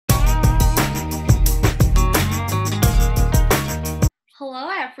Hello,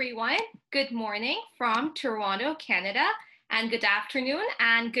 everyone. Good morning from Toronto, Canada, and good afternoon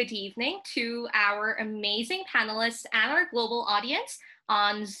and good evening to our amazing panelists and our global audience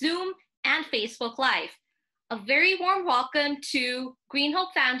on Zoom and Facebook Live. A very warm welcome to Green Hope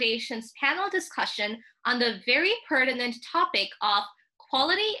Foundation's panel discussion on the very pertinent topic of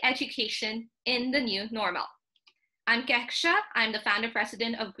quality education in the new normal. I'm Keksha. I'm the founder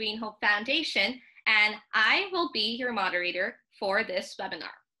president of Green Hope Foundation, and I will be your moderator for this webinar.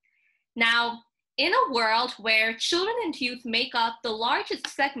 Now, in a world where children and youth make up the largest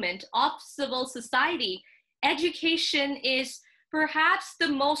segment of civil society, education is perhaps the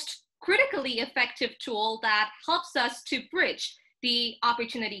most critically effective tool that helps us to bridge the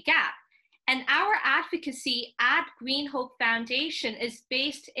opportunity gap. And our advocacy at Green Hope Foundation is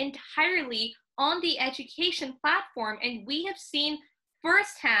based entirely on the education platform, and we have seen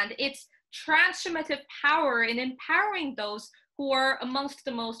firsthand its transformative power in empowering those who are amongst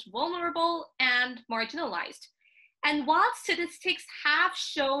the most vulnerable and marginalized. And while statistics have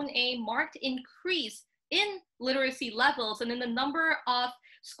shown a marked increase in literacy levels and in the number of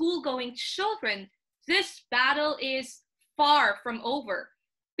school-going children, this battle is far from over.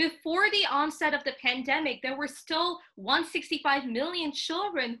 Before the onset of the pandemic, there were still 165 million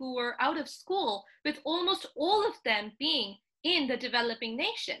children who were out of school, with almost all of them being in the developing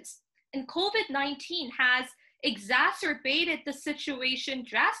nations. And COVID-19 has exacerbated the situation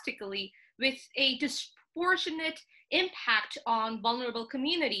drastically, with a disproportionate impact on vulnerable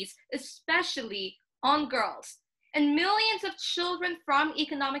communities, especially on girls. And millions of children from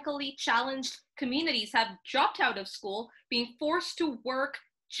economically challenged communities have dropped out of school, being forced to work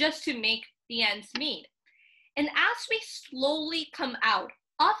just to make the ends meet. And as we slowly come out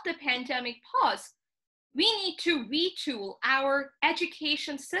of the pandemic pause, we need to retool our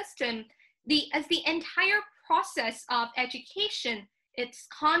education system as the entire process of education, its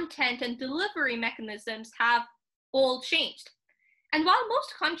content and delivery mechanisms have all changed. And while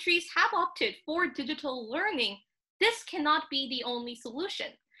most countries have opted for digital learning, this cannot be the only solution.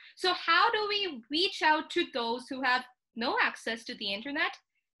 So how do we reach out to those who have no access to the internet?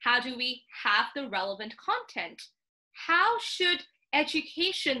 How do we have the relevant content? How should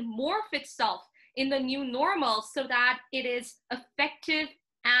education morph itself in the new normal so that it is effective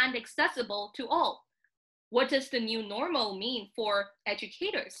and accessible to all? What does the new normal mean for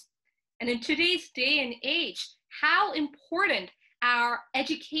educators? And in today's day and age, how important are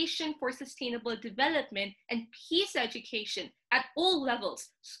education for sustainable development and peace education at all levels,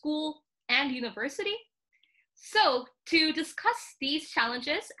 school and university? So to discuss these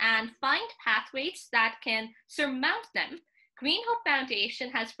challenges and find pathways that can surmount them, Green Hope Foundation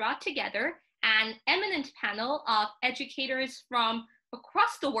has brought together an eminent panel of educators from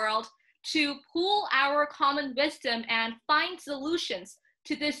across the world to pool our common wisdom and find solutions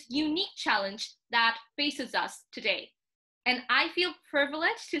to this unique challenge that faces us today. And I feel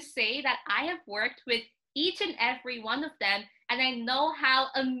privileged to say that I have worked with each and every one of them, and I know how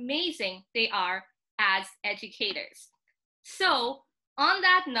amazing they are as educators. So on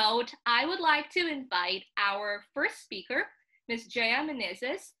that note, I would like to invite our first speaker, Ms. Jaya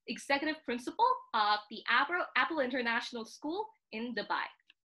Menezes, Executive Principal of the Apple International School in Dubai.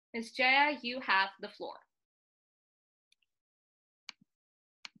 Ms. Jaya, you have the floor.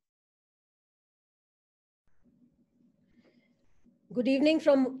 Good evening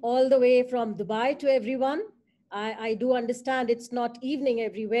from all the way from Dubai to everyone. I do understand it's not evening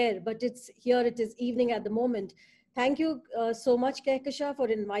everywhere, but it is evening at the moment. Thank you so much, Kehkasha, for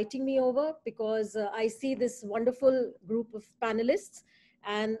inviting me over, because I see this wonderful group of panelists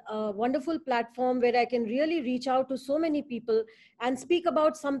and a wonderful platform where I can really reach out to so many people and speak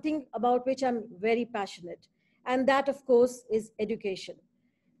about something about which I'm very passionate. And that, of course, is education.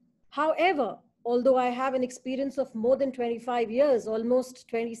 However, although I have an experience of more than 25 years, almost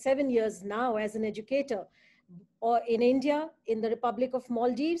 27 years now as an educator, or in India, in the Republic of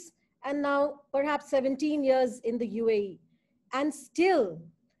Maldives, and now perhaps 17 years in the UAE. And still,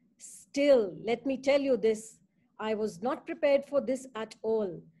 let me tell you this, I was not prepared for this at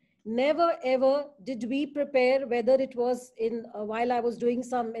all. Never ever did we prepare, whether it was while I was doing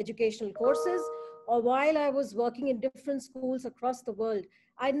some educational courses or while I was working in different schools across the world.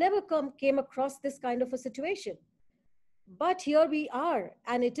 I never came across this kind of a situation. But here we are,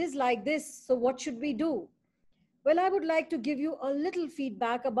 and it is like this. So what should we do? Well, I would like to give you a little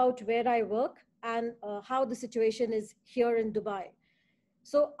feedback about where I work and how the situation is here in Dubai.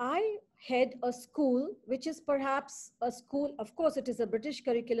 So I head a school, which is perhaps a school, of course, it is a British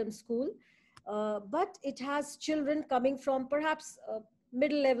curriculum school, but it has children coming from perhaps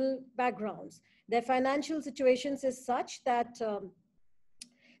middle-level backgrounds. Their financial situations is such that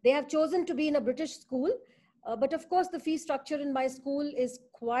They have chosen to be in a British school, but of course the fee structure in my school is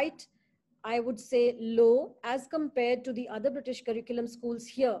quite, I would say, low as compared to the other British curriculum schools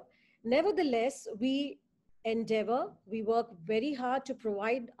here. Nevertheless, we work very hard to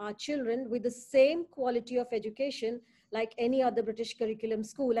provide our children with the same quality of education like any other British curriculum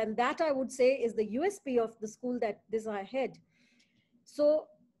school. And that, I would say, is the USP of the school that this I head. So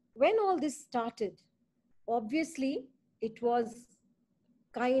when all this started, obviously it was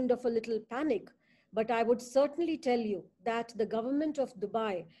kind of a little panic, but I would certainly tell you that the government of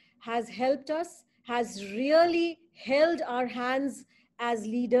Dubai has helped us, has really held our hands as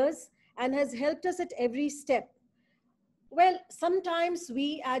leaders, and has helped us at every step. Well, sometimes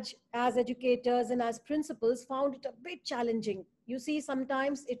we as educators and as principals found it a bit challenging. You see,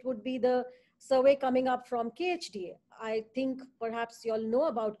 sometimes it would be the survey coming up from KHDA. I think perhaps you all know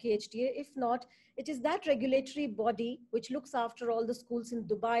about KHDA. If not, it is that regulatory body which looks after all the schools in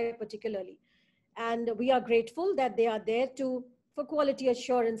Dubai particularly. And we are grateful that they are there for quality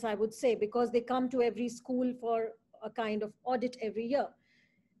assurance, I would say, because they come to every school for a kind of audit every year.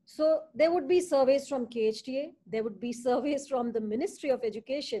 So there would be surveys from KHDA, there would be surveys from the Ministry of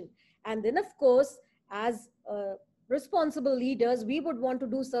Education. And then, of course, as responsible leaders, we would want to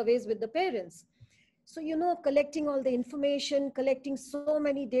do surveys with the parents. So, collecting all the information, collecting so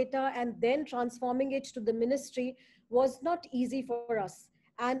many data, and then transforming it to the ministry was not easy for us.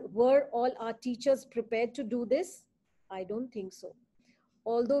 And were all our teachers prepared to do this? I don't think so.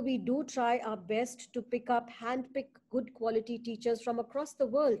 Although we do try our best to handpick good quality teachers from across the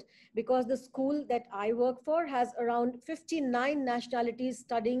world, because the school that I work for has around 59 nationalities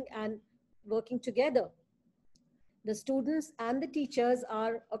studying and working together. The students and the teachers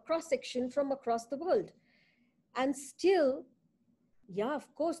are a cross-section from across the world. And still, yeah,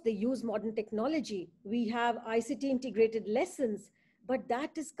 of course, they use modern technology. We have ICT integrated lessons, but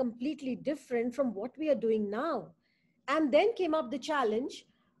that is completely different from what we are doing now. And then came up the challenge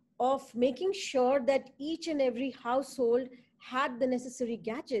of making sure that each and every household had the necessary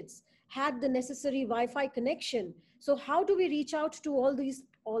gadgets, had the necessary Wi-Fi connection. So how do we reach out to all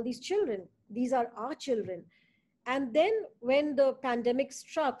these children? These are our children. And then when the pandemic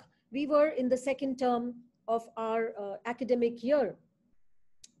struck, we were in the second term of our academic year.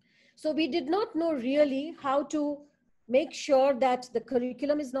 So we did not know really how to make sure that the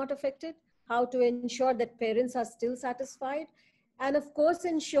curriculum is not affected, how to ensure that parents are still satisfied, and of course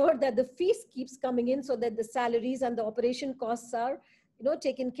ensure that the fees keeps coming in so that the salaries and the operation costs are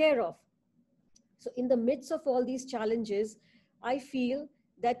taken care of. So in the midst of all these challenges, I feel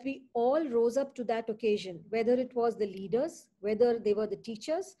that we all rose up to that occasion, whether it was the leaders, whether they were the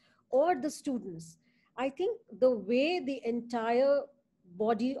teachers or the students. I think the way the entire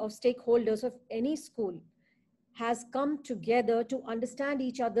body of stakeholders of any school has come together to understand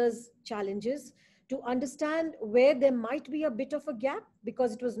each other's challenges, to understand where there might be a bit of a gap,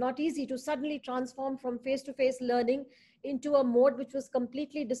 because it was not easy to suddenly transform from face-to-face learning into a mode which was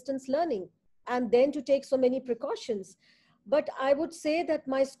completely distance learning, and then to take so many precautions. But I would say that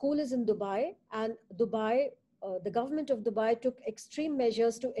my school is in Dubai, and the government of Dubai took extreme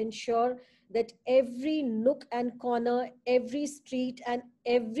measures to ensure that every nook and corner, every street, and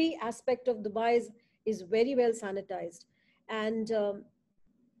every aspect of Dubai is very well sanitized. And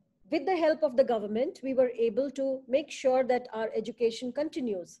with the help of the government, we were able to make sure that our education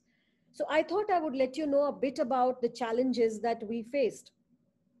continues. So I thought I would let you know a bit about the challenges that we faced.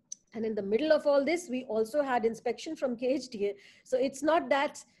 And in the middle of all this, we also had inspection from KHDA. So it's not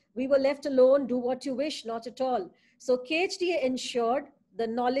that we were left alone, do what you wish, not at all. So KHDA ensured, the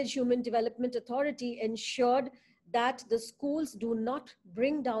Knowledge Human Development Authority ensured that the schools do not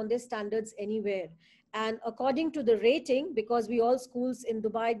bring down their standards anywhere. And according to the rating, because we all schools in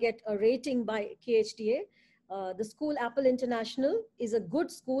Dubai get a rating by KHDA, the school Apple International is a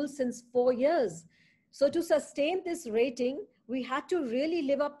good school since 4 years. So to sustain this rating, we had to really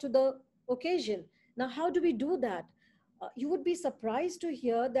live up to the occasion. Now, how do we do that? You would be surprised to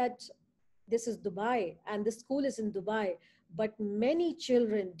hear that this is Dubai and the school is in Dubai, but many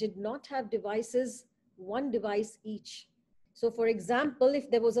children did not have devices, one device each. So for example,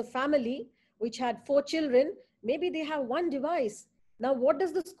 if there was a family which had 4 children, maybe they have one device. Now, what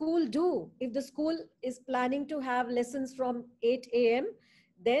does the school do? If the school is planning to have lessons from 8 a.m.,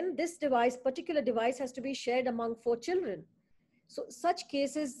 then this particular device has to be shared among 4 children. So such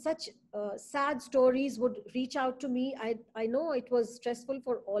cases, such sad stories would reach out to me. I know it was stressful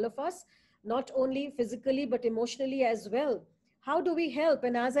for all of us, not only physically, but emotionally as well. How do we help?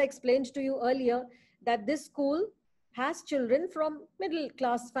 And as I explained to you earlier, that this school has children from middle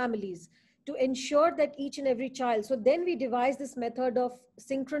class families. to ensure that each and every child. So then we devised this method of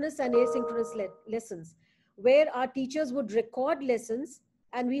synchronous and asynchronous lessons, where our teachers would record lessons,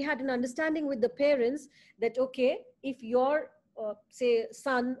 and we had an understanding with the parents that, okay, if your say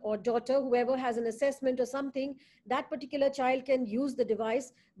son or daughter, whoever has an assessment or something, that particular child can use the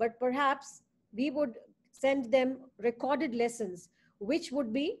device, but perhaps we would send them recorded lessons, which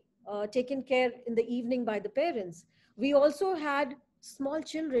would be taken care in the evening by the parents. We also had small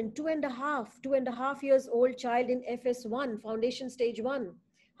children, 2.5 years old child in FS1, foundation stage 1.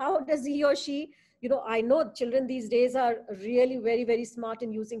 How does he or she, I know children these days are really very, very smart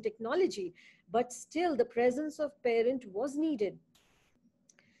in using technology, but still the presence of parent was needed.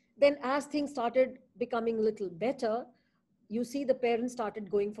 Then as things started becoming a little better, you see the parents started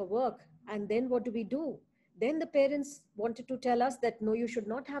going for work. And then what do? Then the parents wanted to tell us that, no, you should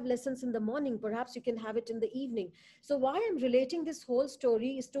not have lessons in the morning. Perhaps you can have it in the evening. So why I'm relating this whole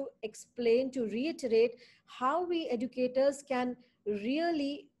story is to explain, to reiterate how we educators can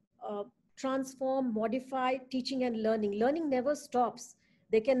really transform, modify teaching and learning. Learning never stops.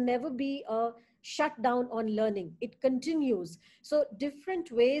 There can never be a shutdown on learning. It continues. So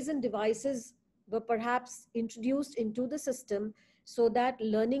different ways and devices were perhaps introduced into the system so that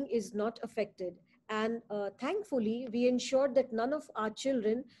learning is not affected. And thankfully, we ensured that none of our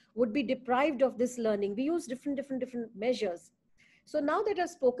children would be deprived of this learning. We use different measures. So now that I've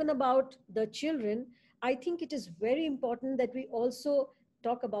spoken about the children, I think it is very important that we also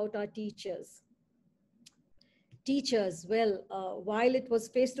talk about our teachers. Teachers, well, while it was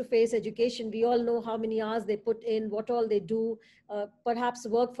face-to-face education, we all know how many hours they put in, what all they do. Perhaps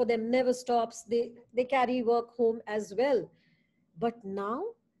work for them never stops. They carry work home as well. But now,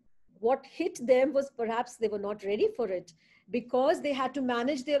 what hit them was perhaps they were not ready for it, because they had to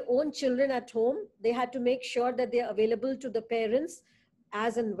manage their own children at home. They had to make sure that they are available to the parents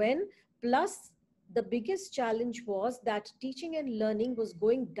as and when. Plus, the biggest challenge was that teaching and learning was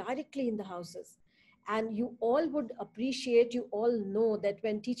going directly in the houses. And you all would appreciate, you all know that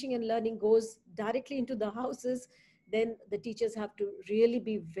when teaching and learning goes directly into the houses, then the teachers have to really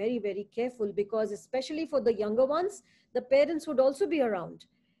be very, very careful, because especially for the younger ones, the parents would also be around.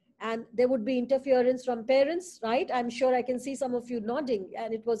 And there would be interference from parents, right? I'm sure I can see some of you nodding,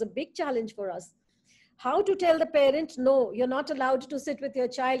 and it was a big challenge for us. How to tell the parent, no, you're not allowed to sit with your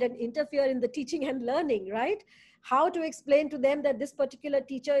child and interfere in the teaching and learning, right? How to explain to them that this particular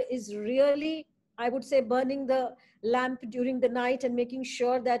teacher is really, I would say, burning the lamp during the night and making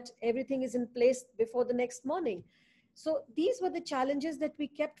sure that everything is in place before the next morning. So these were the challenges that we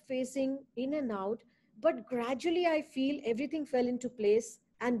kept facing in and out. But gradually, I feel everything fell into place,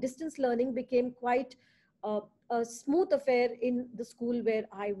 and distance learning became quite a smooth affair in the school where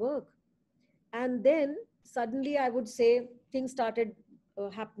I work. And then suddenly, I would say, things started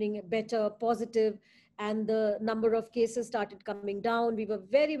happening better, positive, and the number of cases started coming down. We were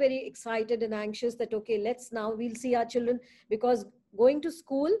very, very excited and anxious that, okay, we'll see our children, because going to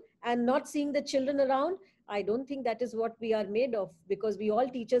school and not seeing the children around, I don't think that is what we are made of, because we all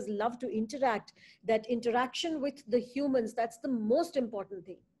teachers love to interact. That interaction with the humans, that's the most important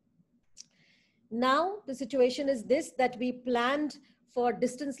thing. Now the situation is this, that we planned for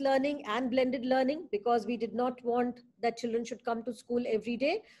distance learning and blended learning, because we did not want that children should come to school every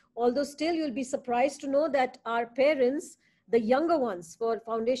day. Although still, you'll be surprised to know that our parents, the younger ones for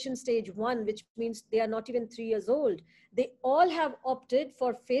foundation stage 1, which means they are not even 3 years old, they all have opted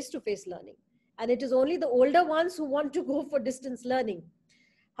for face-to-face learning. And it is only the older ones who want to go for distance learning.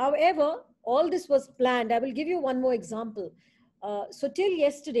 However, all this was planned. I will give you one more example. So till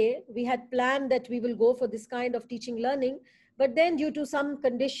yesterday, we had planned that we will go for this kind of teaching learning. But then due to some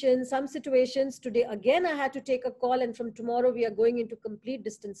conditions, some situations, today again, I had to take a call, and from tomorrow we are going into complete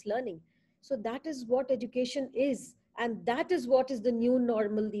distance learning. So that is what education is. And that is what is the new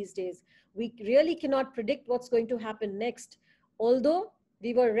normal these days. We really cannot predict what's going to happen next. Although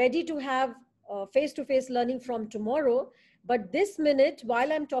we were ready to have face-to-face learning from tomorrow, but this minute,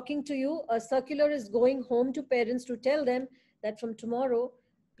 while I'm talking to you, a circular is going home to parents to tell them that from tomorrow,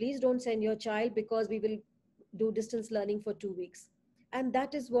 please don't send your child, because we will do distance learning for 2 weeks. And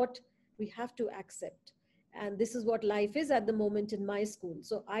that is what we have to accept. And this is what life is at the moment in my school.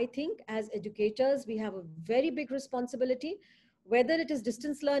 So I think as educators, we have a very big responsibility, whether it is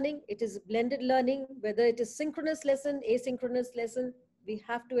distance learning, it is blended learning, whether it is synchronous lesson, asynchronous lesson, we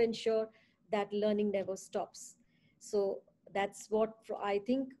have to ensure that learning never stops. So that's what I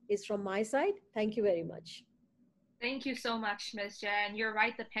think is from my side. Thank you very much. Thank you so much, Ms. Jen. You're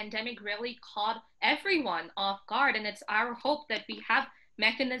right, the pandemic really caught everyone off guard, and it's our hope that we have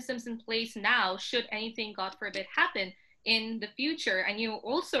mechanisms in place now, should anything, God forbid, happen, in the future. And you're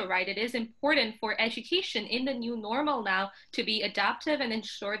also right, it is important for education in the new normal now to be adaptive and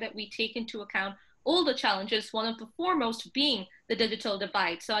ensure that we take into account all the challenges, one of the foremost being the digital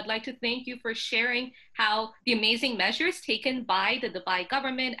divide. So I'd like to thank you for sharing how the amazing measures taken by the Dubai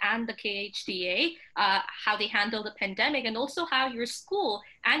government and the KHDA, how they handle the pandemic, and also how your school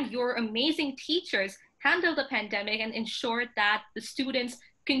and your amazing teachers handle the pandemic and ensure that the students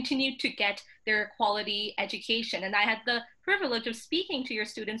continue to get their quality education. And I had the privilege of speaking to your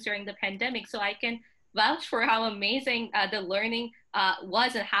students during the pandemic, so I can vouch for how amazing the learning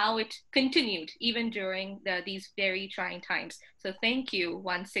was and how it continued even during these very trying times. So thank you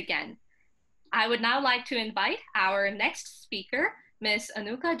once again. I would now like to invite our next speaker, Ms.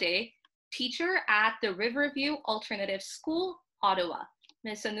 Anuka Day, teacher at the Riverview Alternative School, Ottawa.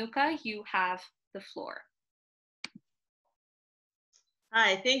 Ms. Anuka, you have the floor.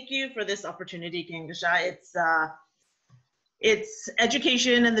 Hi, thank you for this opportunity, Kangasha. It's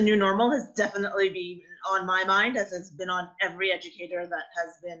education and the new normal has definitely been on my mind, as it's been on every educator that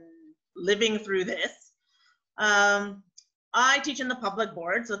has been living through this. I teach in the public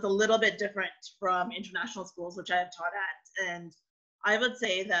board, so it's a little bit different from international schools, which I have taught at. And I would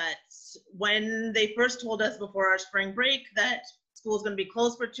say that when they first told us before our spring break that school's going to be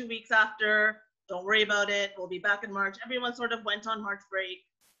closed for 2 weeks after, don't worry about it, we'll be back in March, everyone sort of went on March break,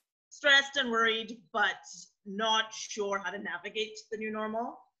 stressed and worried, but not sure how to navigate the new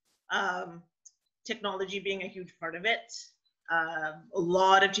normal. Technology being a huge part of it. A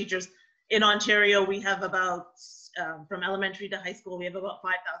lot of teachers in Ontario, we have about, from elementary to high school, we have about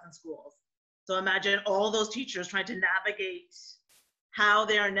 5,000 schools. So imagine all those teachers trying to navigate how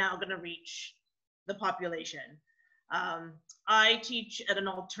they are now gonna reach the population. I teach at an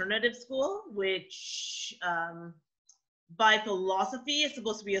alternative school, which by philosophy is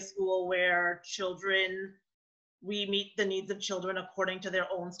supposed to be a school where we meet the needs of children according to their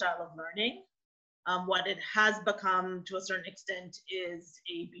own style of learning. What it has become to a certain extent is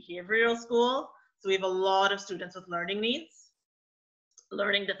a behavioral school. So we have a lot of students with learning needs,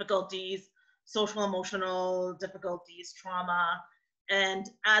 learning difficulties, social emotional difficulties, trauma. And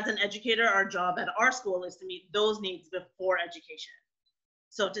as an educator, our job at our school is to meet those needs before education.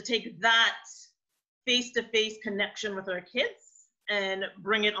 So to take that face-to-face connection with our kids and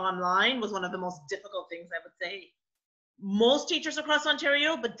bring it online was one of the most difficult things, I would say. Most teachers across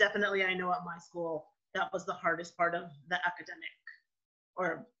Ontario, but definitely I know at my school, that was the hardest part of the academic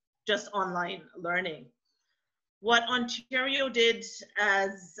or just online learning. What Ontario did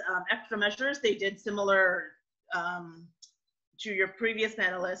as extra measures, they did similar to your previous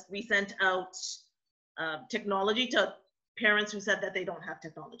panelist. We sent out technology to parents who said that they don't have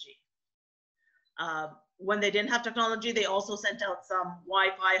technology. When they didn't have technology, they also sent out some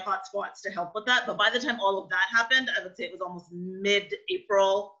Wi-Fi hotspots to help with that. But by the time all of that happened, I would say it was almost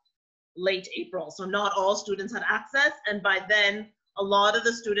mid-April, late April. So not all students had access. And by then, a lot of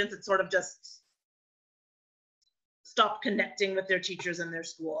the students had sort of just stopped connecting with their teachers in their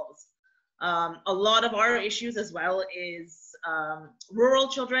schools. A lot of our issues as well is rural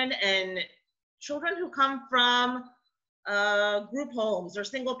children and children who come from group homes or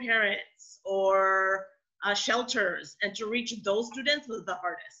single parents or shelters, and to reach those students was the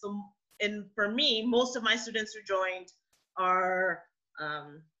hardest. So, for me, most of my students who joined are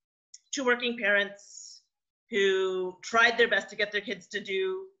two working parents who tried their best to get their kids to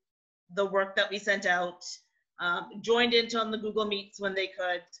do the work that we sent out, joined into on the Google Meets when they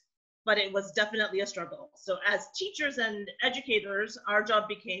could, but it was definitely a struggle. So as teachers and educators, our job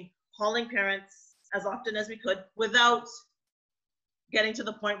became calling parents as often as we could without getting to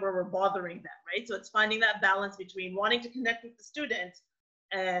the point where we're bothering them, right? So it's finding that balance between wanting to connect with the student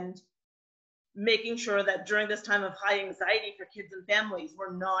and making sure that during this time of high anxiety for kids and families,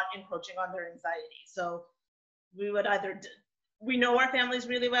 we're not encroaching on their anxiety. So we would we know our families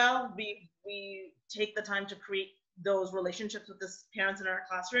really well. We take the time to create those relationships with the parents in our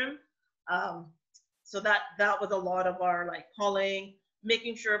classroom. So that was a lot of our calling,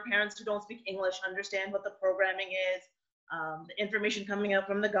 making sure parents who don't speak English understand what the programming is, the information coming out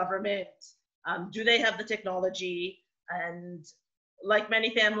from the government, do they have the technology? And like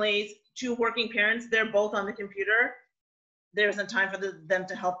many families, two working parents, they're both on the computer. There isn't time for them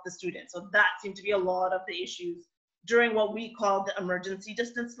to help the students. So that seemed to be a lot of the issues during what we called the emergency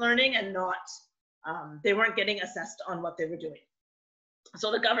distance learning, and not, they weren't getting assessed on what they were doing.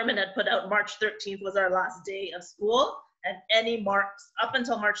 So the government had put out March 13th was our last day of school, and any marks up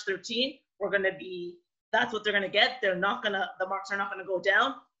until March 13th were gonna be, that's what they're gonna get. The marks are not gonna go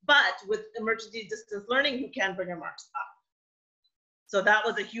down, but with emergency distance learning, you can bring your marks up. So that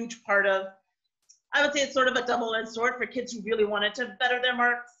was a huge part of I would say it's sort of a double-edged sword for kids who really wanted to better their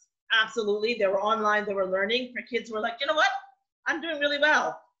marks. Absolutely, they were online, they were learning. For kids who were like, you know what, I'm doing really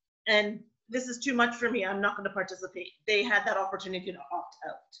well, and this is too much for me, I'm not going to participate. They had that opportunity to opt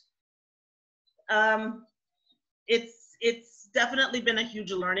out. It's definitely been a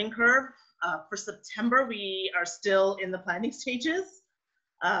huge learning curve. For September, we are still in the planning stages.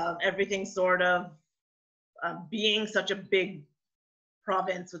 Everything sort of being such a big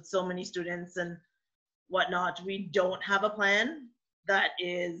province with so many students and whatnot, we don't have a plan that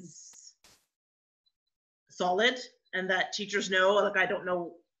is solid and that teachers know. Like, I don't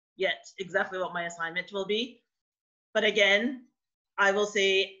know yet exactly what my assignment will be. But again, I will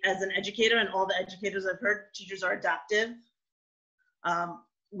say, as an educator, and all the educators I've heard, teachers are adaptive.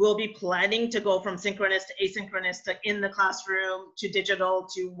 We'll be planning to go from synchronous to asynchronous to in the classroom to digital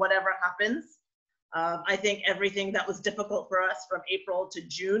to whatever happens. I think everything that was difficult for us from April to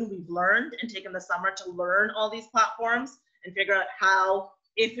June, we've learned, and taken the summer to learn all these platforms and figure out how,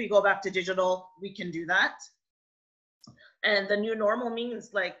 if we go back to digital, we can do that. And the new normal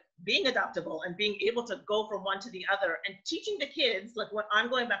means like being adaptable and being able to go from one to the other, and teaching the kids, like when I'm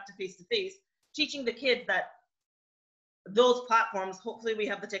going back to face, teaching the kids that those platforms, hopefully we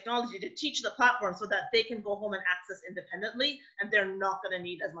have the technology to teach the platform so that they can go home and access independently, and they're not going to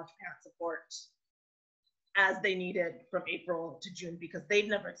need as much parent support as they needed from April to June, because they've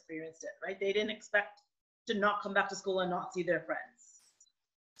never experienced it, right? They didn't expect to not come back to school and not see their friends.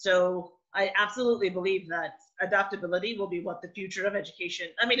 So I absolutely believe that adaptability will be what the future of education,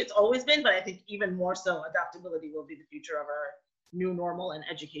 I mean, it's always been, but I think even more so, adaptability will be the future of our new normal in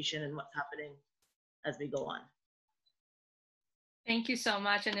education and what's happening as we go on. Thank you so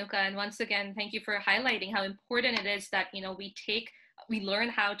much, Anuka. And once again, thank you for highlighting how important it is that, we learn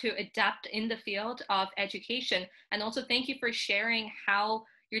how to adapt in the field of education. And also thank you for sharing how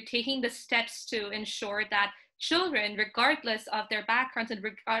you're taking the steps to ensure that children, regardless of their backgrounds and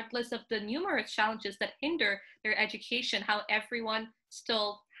regardless of the numerous challenges that hinder their education, how everyone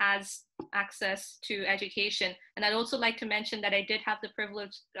still has access to education. And I'd also like to mention that I did have the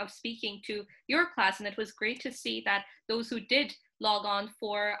privilege of speaking to your class, and it was great to see that those who did log on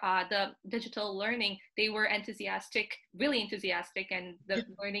for the digital learning, they were enthusiastic, really enthusiastic, and the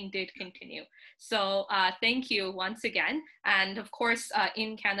learning did continue. So thank you once again. And of course,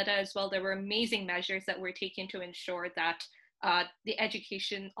 in Canada as well, there were amazing measures that were taken to ensure that the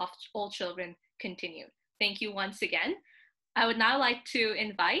education of all children continued. Thank you once again. I would now like to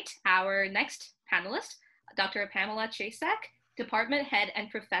invite our next panelist, Dr. Pamela Chasek, Department Head and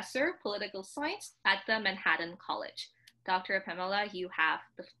Professor, Political Science at the Manhattan College. Dr. Pamela, you have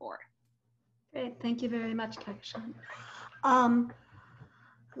the floor. Great, thank you very much, Kakshan.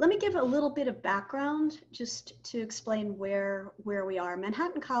 Let me give a little bit of background just to explain where we are.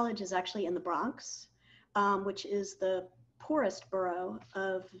 Manhattan College is actually in the Bronx, which is the poorest borough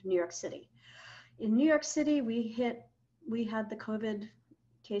of New York City. In New York City, we had the COVID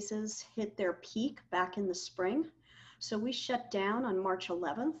cases hit their peak back in the spring. So we shut down on March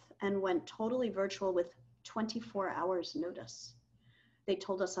 11th and went totally virtual with 24 hours notice. They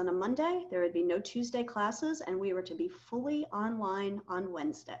told us on a Monday there would be no Tuesday classes and we were to be fully online on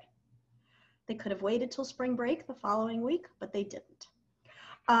Wednesday. They could have waited till spring break the following week, but they didn't.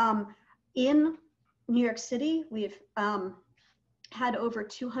 In New York City, we've had over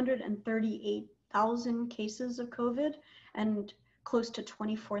 238,000 cases of COVID and close to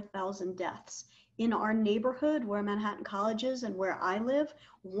 24,000 deaths. In our neighborhood where Manhattan College is and where I live,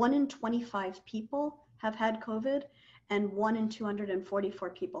 1 in 25 people have had COVID and 1 in 244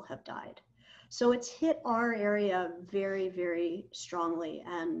 people have died. So it's hit our area very, very strongly.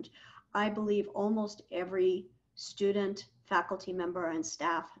 And I believe almost every student, faculty member, and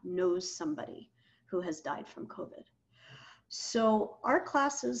staff knows somebody who has died from COVID. So our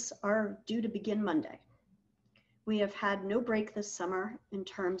classes are due to begin Monday. We have had no break this summer in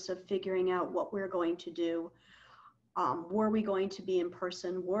terms of figuring out what we're going to do. Were we going to be in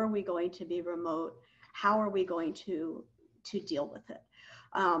person? Were we going to be remote? How are we going to deal with it?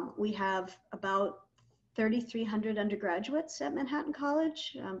 We have about 3,300 undergraduates at Manhattan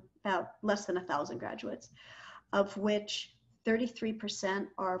College, about less than 1,000 graduates, of which 33%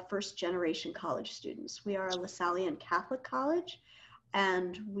 are first generation college students. We are a Lasallian Catholic college,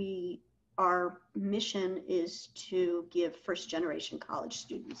 and our mission is to give first generation college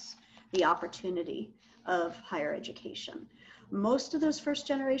students the opportunity of higher education. Most of those first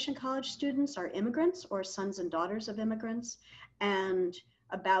generation college students are immigrants or sons and daughters of immigrants. And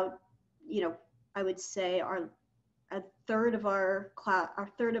about, I would say a third of our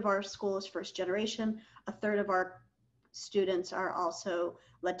school is first generation, a third of our students are also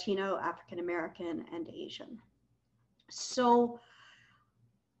Latino, African American, and Asian. So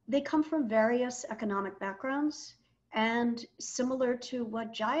they come from various economic backgrounds. And similar to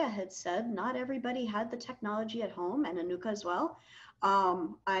what Jaya had said, not everybody had the technology at home, and Anuka as well.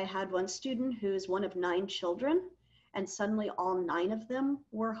 I had one student who's one of 9 children, and suddenly all 9 of them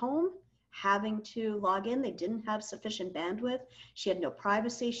were home having to log in. They didn't have sufficient bandwidth. She had no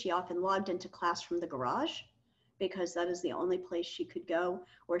privacy. She often logged into class from the garage because that is the only place she could go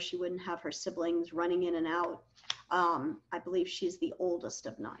where she wouldn't have her siblings running in and out. I believe she's the oldest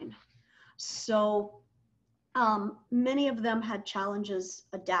of 9. So many of them had challenges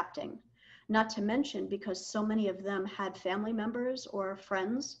adapting, not to mention because so many of them had family members or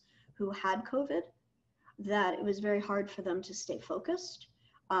friends who had COVID that it was very hard for them to stay focused.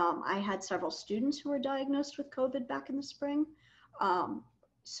 I had several students who were diagnosed with COVID back in the spring.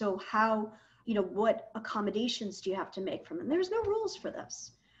 So how, what accommodations do you have to make from them? There's no rules for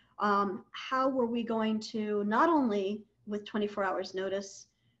this. How were we going to not only with 24 hours notice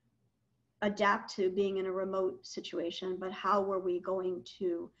adapt to being in a remote situation, but how were we going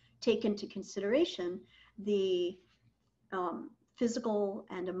to take into consideration the physical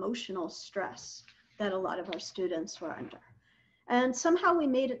and emotional stress that a lot of our students were under? And somehow we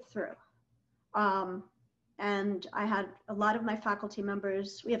made it through. And I had a lot of my faculty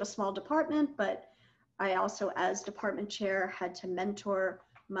members, we have a small department, but I also, as department chair, had to mentor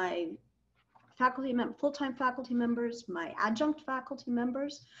my full-time faculty members, my adjunct faculty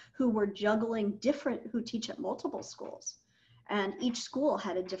members who were juggling who teach at multiple schools. And each school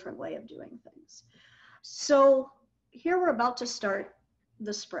had a different way of doing things. So here we're about to start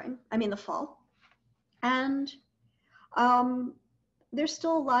the fall. And there's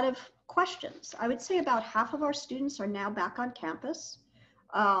still a lot of questions. I would say about half of our students are now back on campus.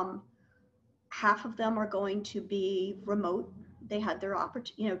 Half of them are going to be remote. They had their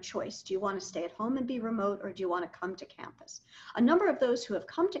choice. Do you want to stay at home and be remote, or do you want to come to campus? A number of those who have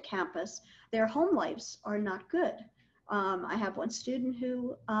come to campus, their home lives are not good. I have one student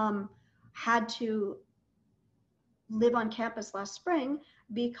who had to live on campus last spring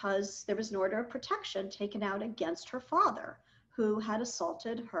because there was an order of protection taken out against her father, who had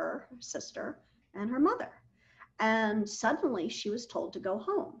assaulted her sister and her mother. And suddenly she was told to go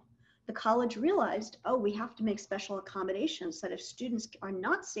home. The college realized, oh, we have to make special accommodations that if students are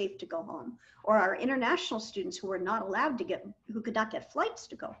not safe to go home, or our international students who are not allowed to who could not get flights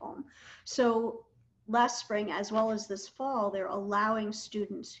to go home. So last spring, as well as this fall, they're allowing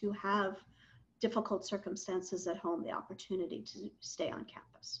students who have difficult circumstances at home the opportunity to stay on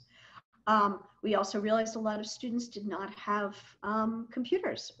campus. We also realized a lot of students did not have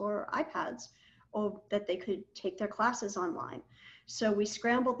computers or iPads or that they could take their classes online. So we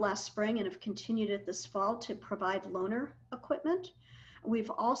scrambled last spring and have continued it this fall to provide loaner equipment.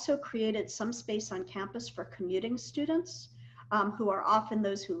 We've also created some space on campus for commuting students who are often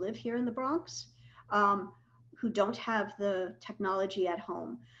those who live here in the Bronx, who don't have the technology at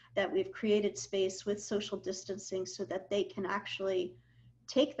home, that we've created space with social distancing so that they can actually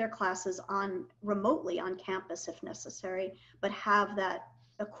take their classes remotely on campus if necessary, but have that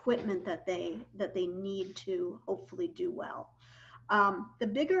equipment that they need to hopefully do well. The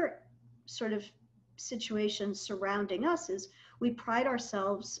bigger sort of situation surrounding us is we pride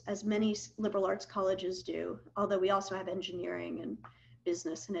ourselves, as many liberal arts colleges do, although we also have engineering and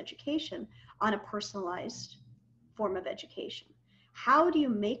business and education, on a personalized form of education. How do you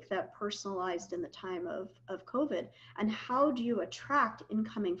make that personalized in the time of COVID? And how do you attract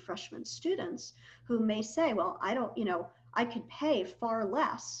incoming freshman students who may say, well, I could pay far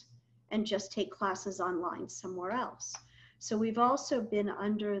less and just take classes online somewhere else. So we've also been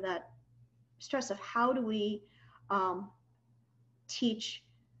under that stress of how do we teach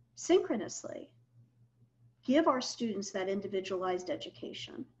synchronously, give our students that individualized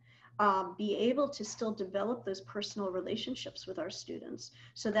education, be able to still develop those personal relationships with our students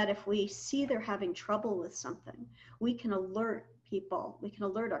so that if we see they're having trouble with something, we can alert people, we can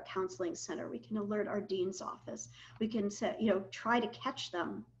alert our counseling center, we can alert our dean's office, we can say, try to catch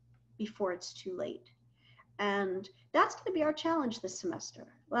them before it's too late. And that's going to be our challenge this semester.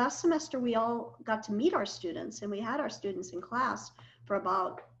 Last semester, we all got to meet our students, and we had our students in class for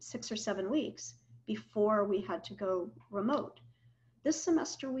about 6 or 7 weeks before we had to go remote. This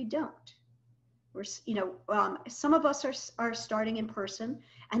semester, we don't. We're, some of us are starting in person,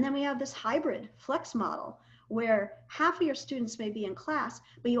 and then we have this hybrid flex model where half of your students may be in class,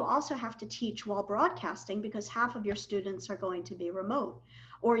 but you also have to teach while broadcasting because half of your students are going to be remote.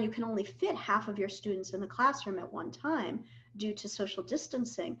 Or you can only fit half of your students in the classroom at one time due to social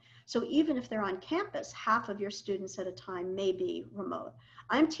distancing. So even if they're on campus, half of your students at a time may be remote.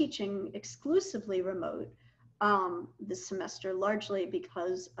 I'm teaching exclusively remote this semester, largely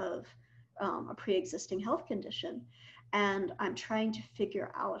because of a pre-existing health condition. And I'm trying to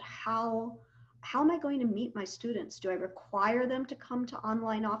figure out how am I going to meet my students? Do I require them to come to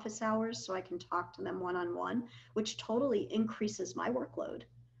online office hours so I can talk to them one-on-one, which totally increases my workload?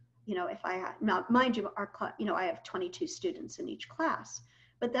 You know, if I, now mind you, I have 22 students in each class,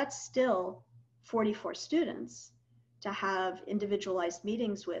 but that's still 44 students to have individualized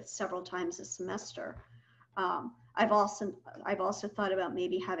meetings with several times a semester. I've also thought about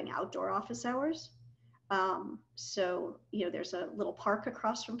maybe having outdoor office hours. So, you know, there's a little park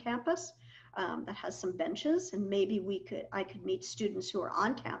across from campus that has some benches, and maybe I could meet students who are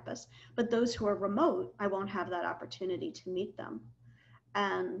on campus, but those who are remote, I won't have that opportunity to meet them.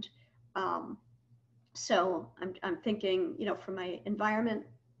 And so I'm thinking, you know, for my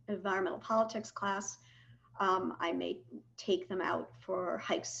environmental politics class, I may take them out for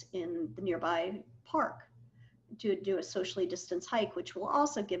hikes in the nearby park to do a socially distanced hike, which will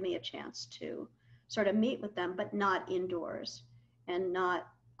also give me a chance to sort of meet with them, but not indoors and not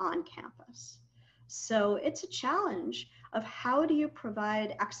on campus. So it's a challenge of how do you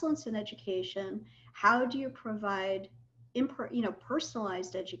provide excellence in education? How do you provide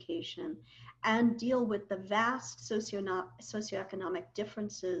personalized education and deal with the vast socioeconomic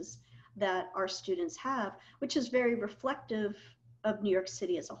differences that our students have, which is very reflective of New York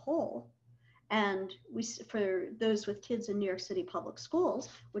City as a whole. And for those with kids in New York City public schools,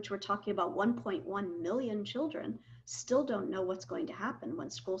 which we're talking about 1.1 million children, still don't know what's going to happen when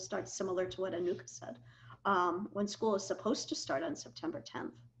school starts, similar to what Anuka said, when school is supposed to start on September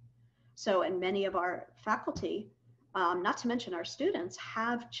 10th. So, and many of our faculty, not to mention our students,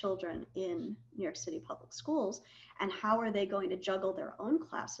 have children in New York City public schools, and how are they going to juggle their own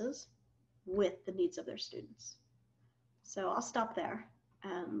classes with the needs of their students? So I'll stop there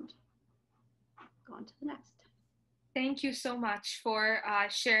and go on to the next. Thank you so much for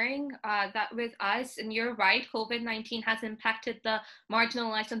sharing that with us. And you're right, COVID-19 has impacted the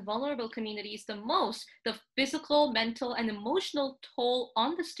marginalized and vulnerable communities the most. The physical, mental, and emotional toll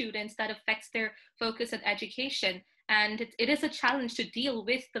on the students that affects their focus on education. And it is a challenge to deal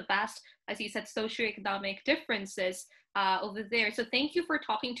with the vast, as you said, socioeconomic differences over there. So thank you for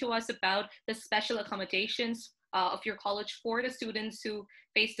talking to us about the special accommodations of your college for the students who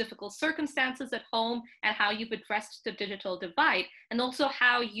face difficult circumstances at home, and how you've addressed the digital divide, and also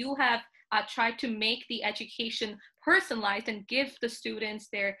how you have tried to make the education personalized and give the students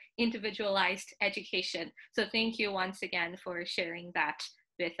their individualized education. So thank you once again for sharing that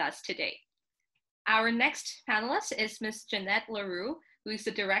with us today. Our next panelist is Ms. Jeanette Leroux, who is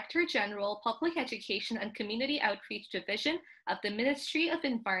the Director General, Public Education and Community Outreach Division of the Ministry of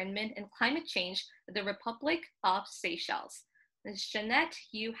Environment and Climate Change of the Republic of Seychelles. Ms. Jeanette,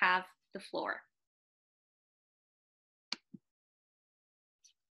 you have the floor.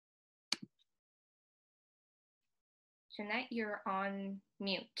 Jeanette, you're on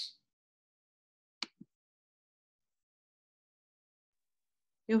mute.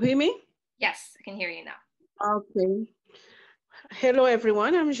 You hear me? Yes, I can hear you now. Okay. Hello,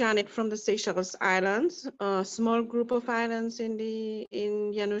 everyone. I'm Janet from the Seychelles Islands, a small group of islands in the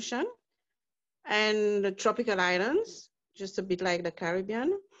Indian Ocean and the tropical islands, just a bit like the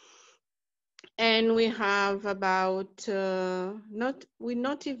Caribbean. And we have about, we're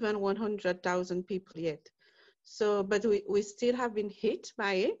not even 100,000 people yet. So, but we still have been hit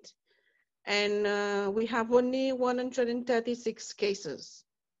by it. And we have only 136 cases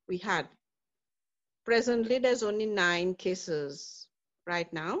we had. Presently, there's only 9 cases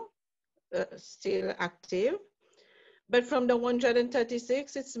right now, still active. But from the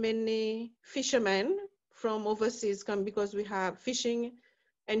 136, it's mainly fishermen from overseas come, because we have fishing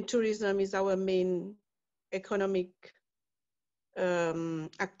and tourism is our main economic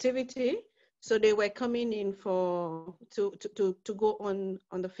activity. So they were coming in to go on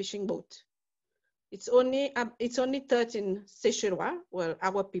the fishing boat. It's only 13 Seychellois, well,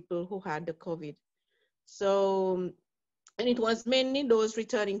 our people who had the COVID. So, and it was mainly those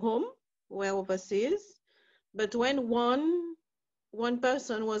returning home who were overseas. But when one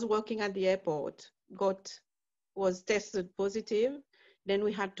person was working at the airport, was tested positive, then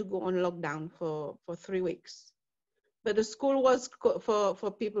we had to go on lockdown for 3 weeks. But the school was,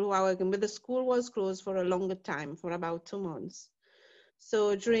 for people who are working, but the school was closed for a longer time, for about 2 months.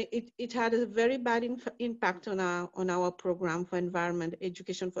 So it had a very bad impact on our program for environment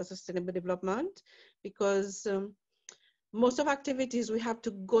education for sustainable development, because most of activities we have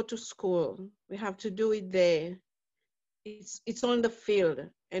to go to school, we have to do it there, it's on the field,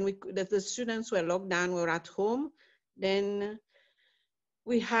 and the students were locked down, were at home. Then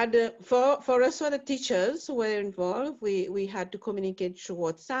we had for us, for the teachers who were involved, we had to communicate through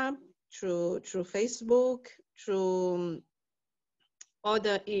WhatsApp, through Facebook, through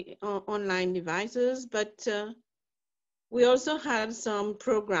other online devices, but we also had some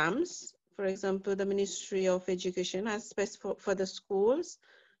programs. For example, the Ministry of Education has for the schools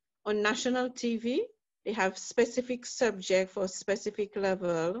on national TV. They have specific subject for specific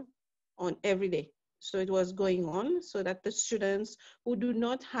level on every day. So it was going on so that the students who do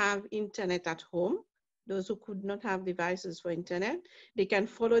not have internet at home, those who could not have devices for internet, they can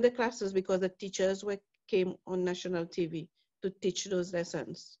follow the classes because the teachers came on national TV to teach those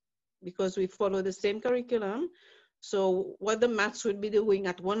lessons, because we follow the same curriculum. So what the maths would be doing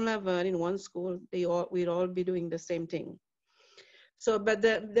at one level in one school, we'd all be doing the same thing. So, but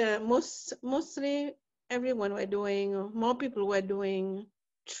mostly everyone were doing, more people were doing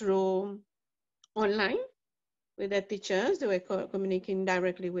through online with their teachers. They were communicating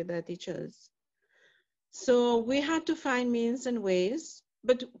directly with their teachers. So we had to find means and ways,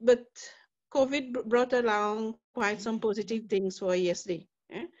 but COVID brought along quite some positive things for ESD,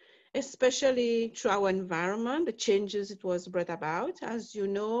 especially through our environment, the changes it was brought about. As you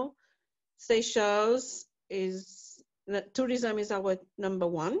know, Seychelles tourism is our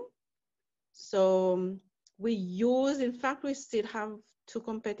 #1. So in fact, we still have 2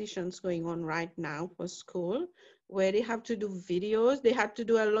 competitions going on right now for school where they have to do videos. They have to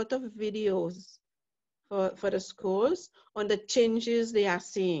do a lot of videos for the schools on the changes they are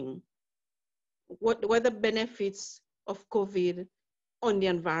seeing. What the benefits of COVID on the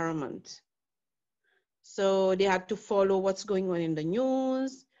environment. So they had to follow what's going on in the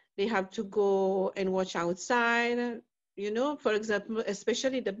news. They have to go and watch outside. You know, for example,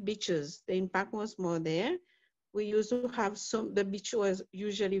 especially the beaches, the impact was more there. We used to have the beach was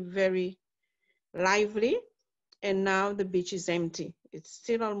usually very lively, and now the beach is empty. It's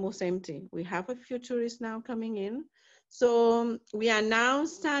still almost empty. We have a few tourists now coming in. So we are now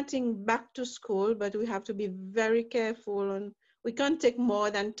starting back to school, but we have to be very careful. We can't take more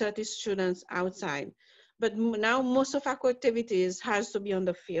than 30 students outside. But now most of our activities has to be on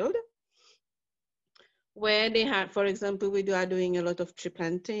the field, where they have, for example, we are doing a lot of tree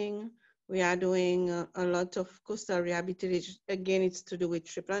planting. We are doing a lot of coastal rehabilitation. Again, it's to do with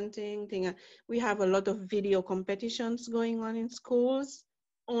tree planting. We have a lot of video competitions going on in schools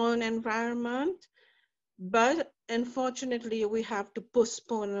on environment. But unfortunately, we have to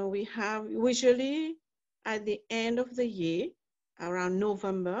postpone. We have usually at the end of the year, around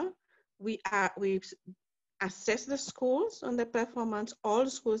November, we assess the schools on their performance, all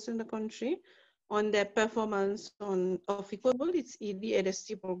schools in the country, on their performance of Equable. It's the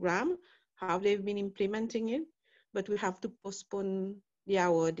EDST program, how they've been implementing it, but we have to postpone the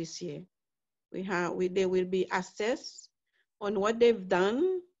award this year. They will be assessed on what they've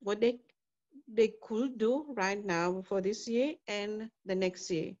done, what they could do right now for this year and the next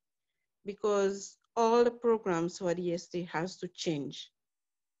year, because all the programs for the EST has to change.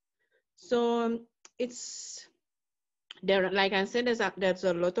 So it's there, like I said, there's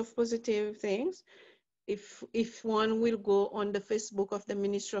a lot of positive things. If one will go on the Facebook of the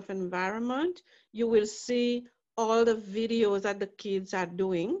Ministry of Environment, you will see all the videos that the kids are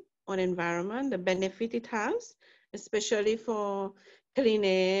doing on environment, the benefit it has, especially for clean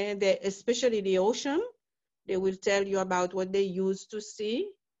air, especially the ocean. They will tell you about what they used to see,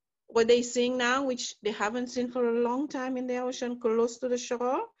 what they're seeing now, which they haven't seen for a long time in the ocean close to the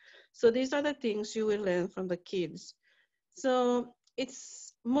shore. So these are the things you will learn from the kids. So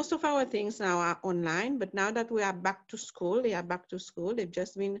most of our things now are online, but now that we are back to school, they are back to school. They've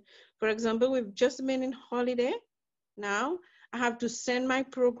just been, for example, we've just been in holiday. Now I have to send my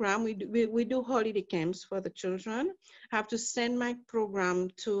program. We do holiday camps for the children. I have to send my program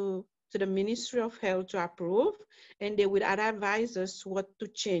to the Ministry of Health to approve, and they will advise us what to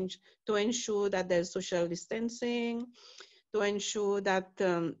change to ensure that there's social distancing, to ensure that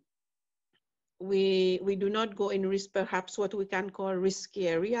we do not go in risk, perhaps what we can call risky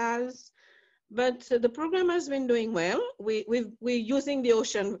areas. But the program has been doing well. We're using the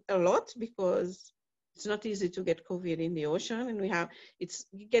ocean a lot because it's not easy to get COVID in the ocean, and it's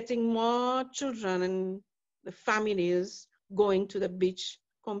getting more children and the families going to the beach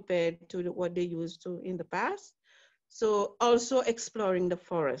compared to what they used to in the past. So also exploring the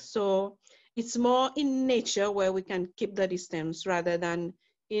forest. So it's more in nature where we can keep the distance rather than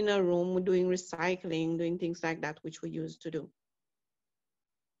in a room doing recycling, doing things like that, which we used to do.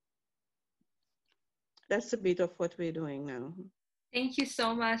 That's a bit of what we're doing now. Thank you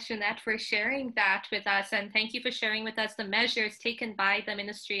so much, Jeanette, for sharing that with us. And thank you for sharing with us the measures taken by the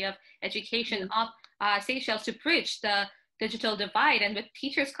Ministry of Education of Seychelles to bridge the digital divide, and with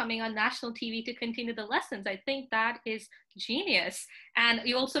teachers coming on national TV to continue the lessons. I think that is genius. And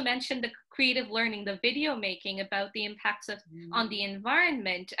you also mentioned the creative learning, the video making, about the impacts of on the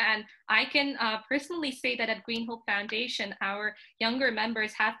environment. And I can personally say that at Green Hope Foundation, our younger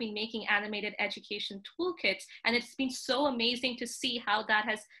members have been making animated education toolkits, and it's been so amazing to see how that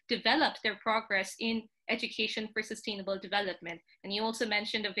has developed their progress in education for sustainable development. And you also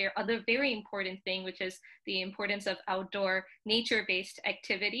mentioned other very important thing, which is the importance of outdoor nature-based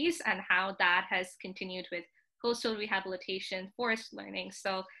activities and how that has continued with coastal rehabilitation, forest learning.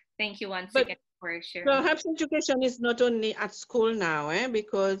 So thank you once again for sharing. Perhaps education is not only at school now,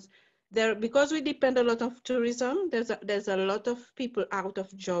 because we depend a lot of tourism, there's a lot of people out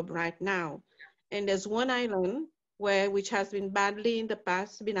of job right now. And there's one island which has been badly in the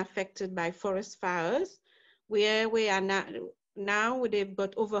past been affected by forest fires, where we are now they've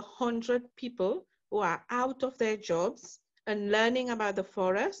got over 100 people who are out of their jobs and learning about the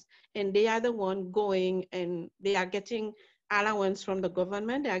forest, and they are the one going and they are getting allowance from the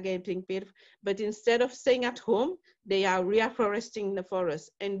government, they are getting paid, but instead of staying at home, they are reforesting the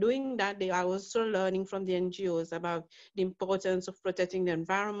forest. And doing that, they are also learning from the NGOs about the importance of protecting the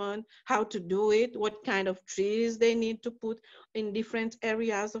environment, how to do it, what kind of trees they need to put in different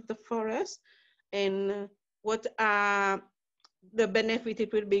areas of the forest, and what are the benefit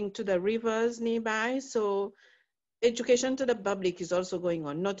it will bring to the rivers nearby. So education to the public is also going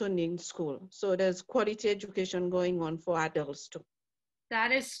on, not only in school. So there's quality education going on for adults too.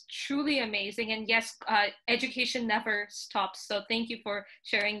 That is truly amazing. And yes, education never stops. So thank you for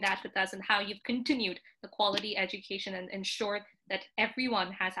sharing that with us and how you've continued the quality education and ensured that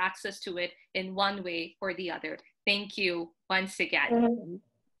everyone has access to it in one way or the other. Thank you once again.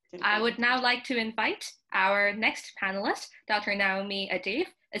 I would now like to invite our next panelist, Dr. Naomi Adave,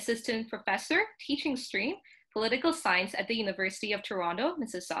 Assistant Professor, Teaching Stream, Political Science at the University of Toronto,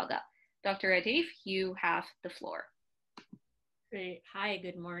 Mississauga. Dr. Adave, you have the floor. Great. Hi,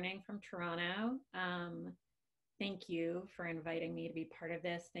 good morning from Toronto. Thank you for inviting me to be part of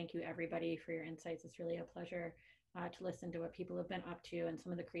this. Thank you everybody for your insights. It's really a pleasure to listen to what people have been up to and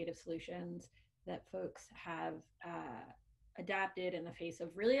some of the creative solutions that folks have adapted in the face of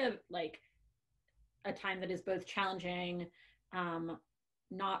really a time that is both challenging,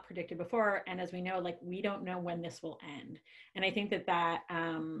 not predicted before, and as we know, we don't know when this will end. And I think that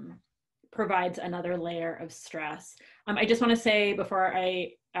provides another layer of stress. I just want to say before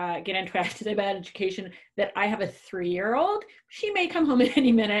I get into what I have to say about education that I have a 3-year-old. She may come home at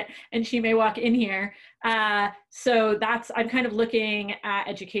any minute and she may walk in here. So I'm kind of looking at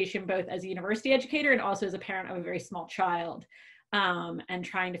education both as a university educator and also as a parent of a very small child, and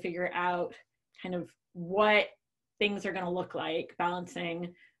trying to figure out kind of what things are going to look like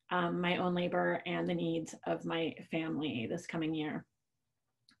balancing my own labor and the needs of my family this coming year.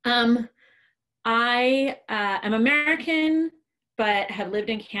 I am American, but have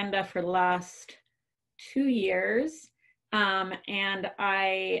lived in Canada for the last 2 years. And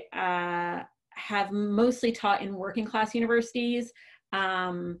I have mostly taught in working class universities,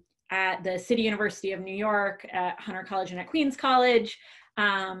 at the City University of New York, at Hunter College and at Queens College,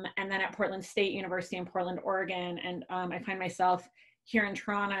 and then at Portland State University in Portland, Oregon. And I find myself here in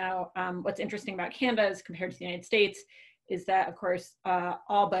Toronto. What's interesting about Canada is compared to the United States is that, of course,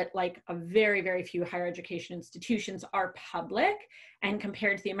 all but a very, very few higher education institutions are public. And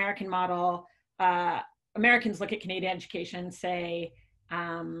compared to the American model, Americans look at Canadian education and say,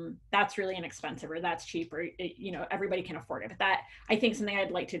 that's really inexpensive, or that's cheap, or everybody can afford it. But that, I think, something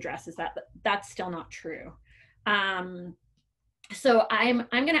I'd like to address is that that's still not true. So I'm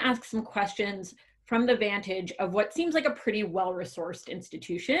going to ask some questions from the vantage of what seems like a pretty well-resourced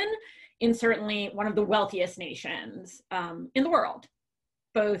institution in certainly one of the wealthiest nations in the world,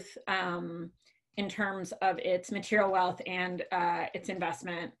 both in terms of its material wealth and its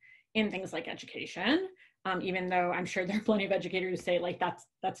investment in things like education, even though I'm sure there are plenty of educators who say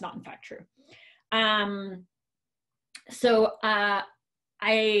that's not in fact true. So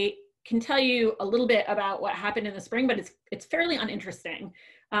I can tell you a little bit about what happened in the spring, but it's fairly uninteresting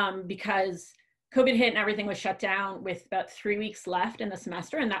because COVID hit and everything was shut down with about 3 weeks left in the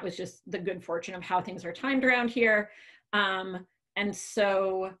semester. And that was just the good fortune of how things are timed around here. And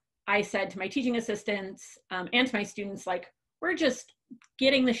so I said to my teaching assistants and to my students, we're just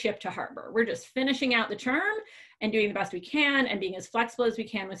getting the ship to harbor. We're just finishing out the term and doing the best we can and being as flexible as we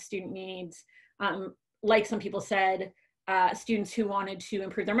can with student needs. Like some people said, students who wanted to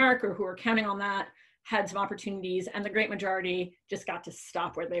improve their mark or who were counting on that had some opportunities, and the great majority just got to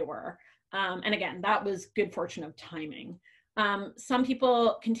stop where they were. And again, that was good fortune of timing. Some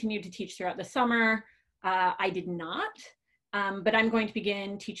people continued to teach throughout the summer. I did not, but I'm going to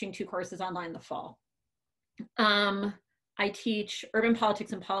begin teaching 2 courses online in the fall. I teach urban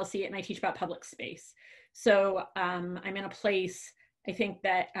politics and policy, and I teach about public space. So I'm in a place, I think,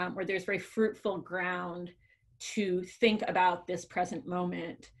 that where there's very fruitful ground to think about this present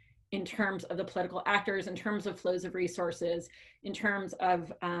moment in terms of the political actors, in terms of flows of resources, in terms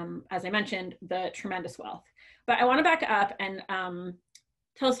of, as I mentioned, the tremendous wealth. But I want to back up and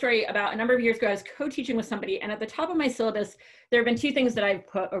tell a story about a number of years ago. I was co-teaching with somebody, and at the top of my syllabus, there have been 2 things that I've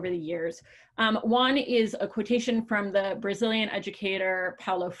put over the years. One is a quotation from the Brazilian educator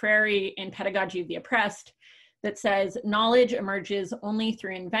Paulo Freire in Pedagogy of the Oppressed that says, "Knowledge emerges only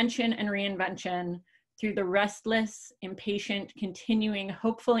through invention and reinvention, through the restless, impatient, continuing,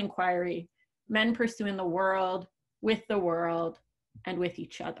 hopeful inquiry, men pursuing the world, and with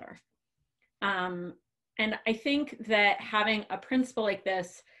each other." And I think that having a principle like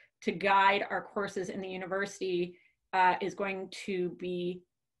this to guide our courses in the university is going to be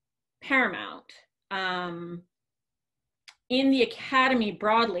paramount. In the academy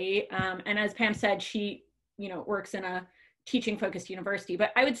broadly, and as Pam said, she works in a teaching focused university,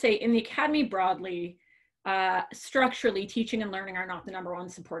 but I would say in the academy broadly, structurally, teaching and learning are not the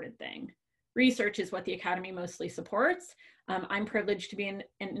 #1 supported thing. Research is what the academy mostly supports. I'm privileged to be in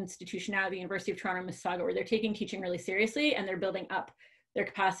an institution now at the University of Toronto, Mississauga, where they're taking teaching really seriously, and they're building up their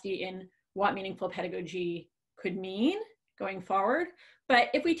capacity in what meaningful pedagogy could mean going forward. But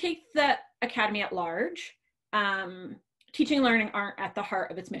if we take the academy at large, teaching and learning aren't at the heart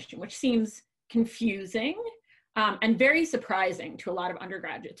of its mission, which seems confusing and very surprising to a lot of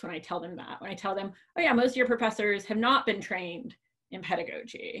undergraduates when I tell them that. When I tell them, oh yeah, most of your professors have not been trained in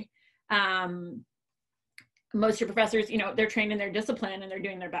pedagogy. Most of your professors, they're trained in their discipline and they're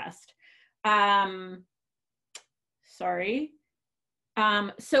doing their best.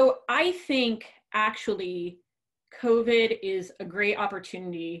 So I think actually COVID is a great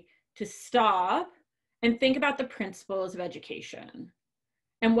opportunity to stop and think about the principles of education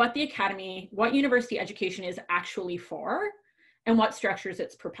and what the academy, what university education is actually for, and what structures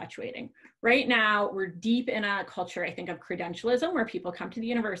it's perpetuating. Right now, we're deep in a culture, I think, of credentialism, where people come to the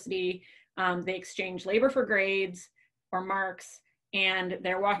university, they exchange labor for grades or marks, and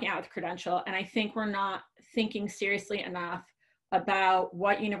they're walking out with a credential. And I think we're not thinking seriously enough about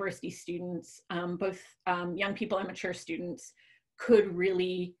what university students, both young people and mature students, could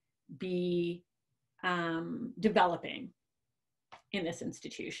really be developing in this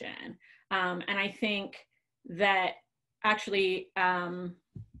institution. And I think that actually,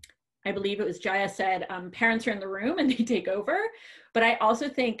 I believe it was Jaya said, parents are in the room and they take over. But I also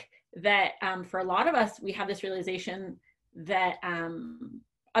think that for a lot of us, we have this realization that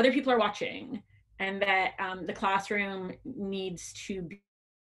other people are watching, and that the classroom needs to be.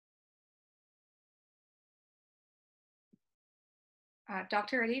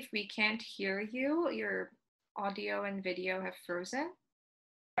 Dr. Arif, we can't hear you. Your audio and video have frozen.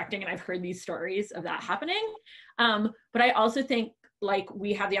 And I've heard these stories of that happening. But I also think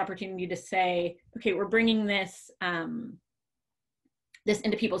we have the opportunity to say, okay, we're bringing this this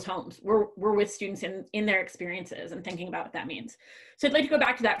into people's homes. We're with students in their experiences and thinking about what that means. So I'd like to go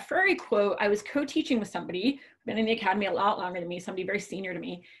back to that Freire quote. I was co-teaching with somebody, been in the academy a lot longer than me, somebody very senior to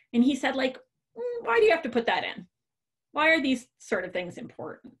me. And he said, why do you have to put that in? Why are these sort of things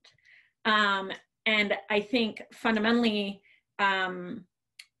important? And I think fundamentally,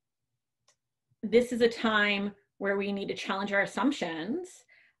 this is a time where we need to challenge our assumptions.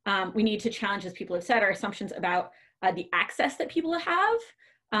 We need to challenge, as people have said, our assumptions about the access that people have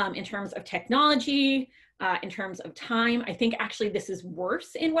in terms of technology, in terms of time. I think actually this is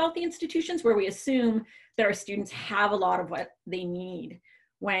worse in wealthy institutions, where we assume that our students have a lot of what they need,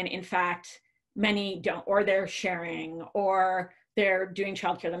 when in fact many don't, or they're sharing, or they're doing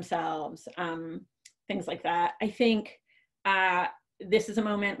childcare themselves, things like that. I think this is a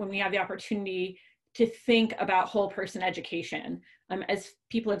moment when we have the opportunity to think about whole person education. As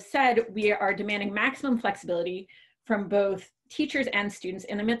people have said, we are demanding maximum flexibility from both teachers and students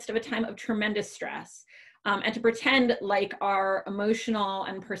in the midst of a time of tremendous stress. And to pretend like our emotional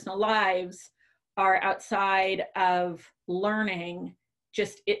and personal lives are outside of learning,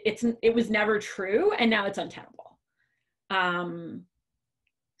 it was never true, and now it's untenable.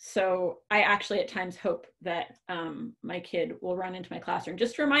 So I actually at times hope that my kid will run into my classroom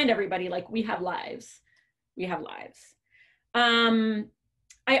just to remind everybody, we have lives. We have lives.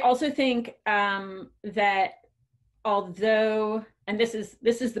 I also think that although, and this is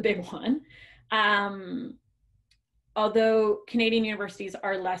the big one, Although Canadian universities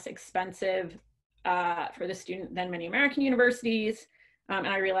are less expensive for the student than many American universities, and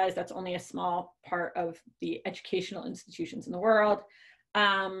I realize that's only a small part of the educational institutions in the world,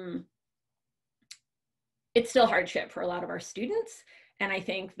 it's still hardship for a lot of our students. And I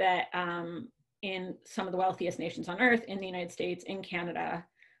think that in some of the wealthiest nations on earth, in the United States, in Canada,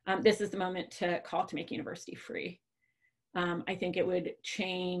 this is the moment to call to make university free. I think it would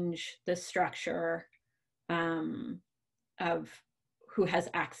change the structure of who has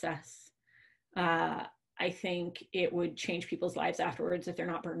access. I think it would change people's lives afterwards if they're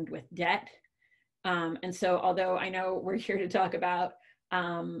not burdened with debt. And so although I know we're here to talk about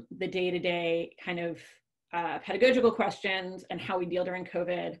the day-to-day kind of pedagogical questions and how we deal during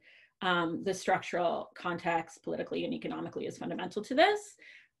COVID, the structural context politically and economically is fundamental to this.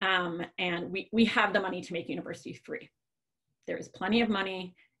 And we have the money to make university free. There is plenty of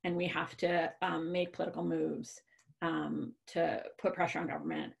money, and we have to make political moves to put pressure on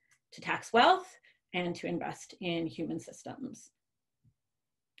government to tax wealth and to invest in human systems.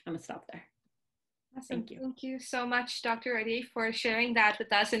 I'm gonna stop there. Awesome. Thank you. Thank you so much, Dr. Reddy, for sharing that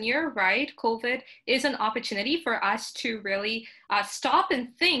with us. And you're right, COVID is an opportunity for us to really stop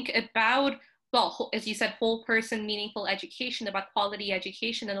and think about, well, as you said, whole person, meaningful education, about quality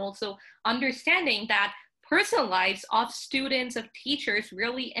education, and also understanding that personal lives of students, of teachers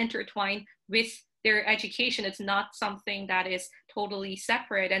really intertwine with their education. It's not something that is totally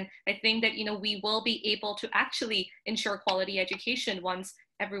separate. And I think that, we will be able to actually ensure quality education once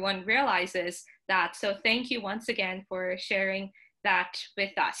everyone realizes that. So thank you once again for sharing that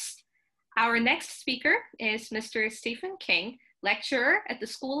with us. Our next speaker is Mr. Stephen King, lecturer at the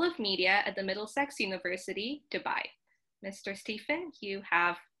School of Media at the Middlesex University, Dubai. Mr. Stephen, you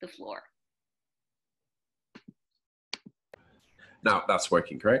have the floor. Now that's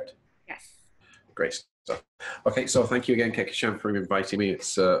working, correct? Yes. Great stuff. Okay, so thank you again, Kekishan, for inviting me.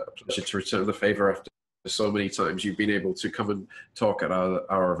 It's a pleasure to return the favor after so many times you've been able to come and talk at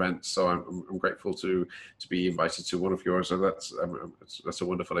our events. So I'm grateful to be invited to one of yours, and that's a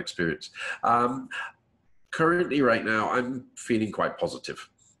wonderful experience. Currently, right now, I'm feeling quite positive.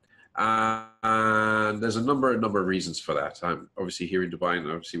 And there's a number of reasons for that. I'm obviously here in Dubai, and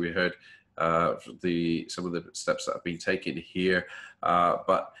obviously we heard some of the steps that have been taken here,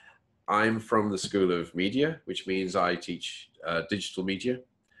 but I'm from the School of Media, which means I teach digital media,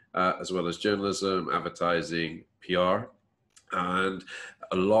 as well as journalism, advertising, PR, and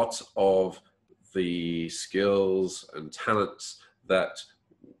a lot of the skills and talents that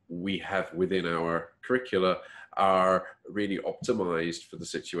we have within our curricula are really optimized for the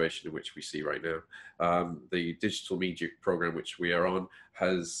situation in which we see right now. The digital media program which we are on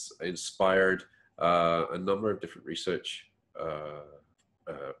has inspired a number of different research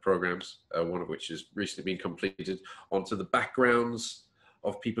programs, one of which has recently been completed onto the backgrounds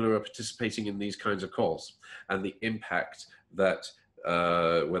of people who are participating in these kinds of calls, and the impact that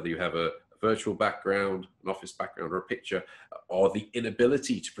whether you have a virtual background, an office background, or a picture, or the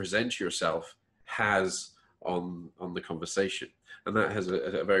inability to present yourself has on the conversation. And that has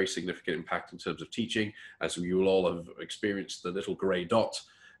a very significant impact in terms of teaching. As you will all have experienced, the little gray dot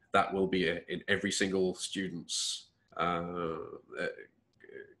that will be in every single student's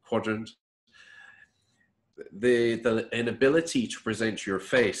quadrant. The inability to present your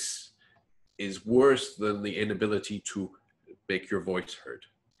face is worse than the inability to make your voice heard.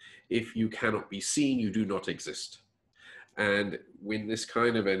 If you cannot be seen, you do not exist. And in this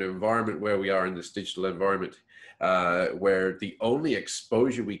kind of an environment where we are in this digital environment, where the only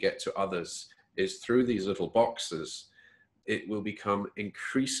exposure we get to others is through these little boxes, it will become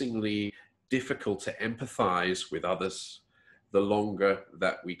increasingly difficult to empathize with others the longer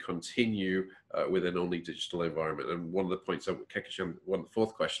that we continue with an only digital environment. And one of the points that Kekishan, the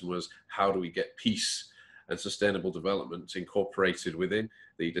fourth question was, how do we get peace and sustainable development incorporated within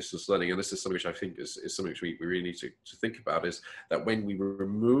the distance learning? And this is something which I think is something which we really need to think about, is that when we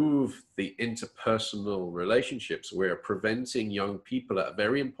remove the interpersonal relationships, we're preventing young people at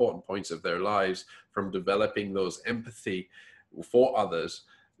very important points of their lives from developing those empathy for others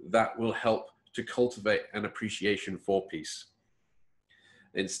that will help to cultivate an appreciation for peace.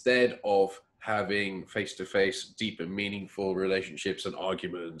 Instead of having face-to-face, deep and meaningful relationships and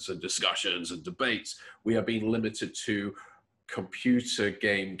arguments and discussions and debates, we are being limited to computer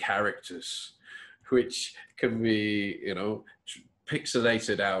game characters, which can be,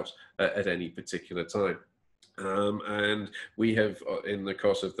 pixelated out at any particular time. And we have, in the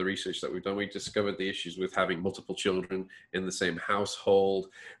course of the research that we've done, we discovered the issues with having multiple children in the same household.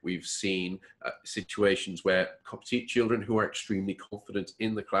 We've seen situations where children who are extremely confident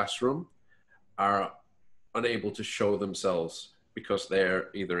in the classroom are unable to show themselves because they're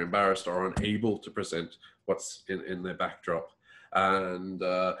either embarrassed or unable to present what's in their backdrop. And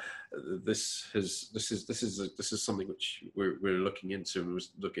this is something which we're looking into, and we're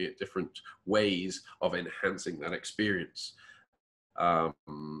looking at different ways of enhancing that experience.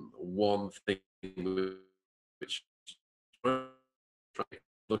 One thing which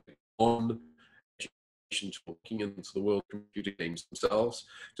looking on education, talking into the world of computer games themselves,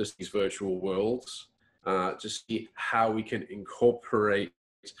 just these virtual worlds, to see how we can incorporate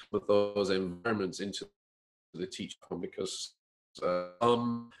those environments into the teaching, because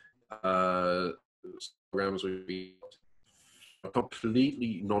some programs would be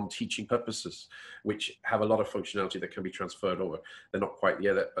completely non-teaching purposes, which have a lot of functionality that can be transferred over. They're not quite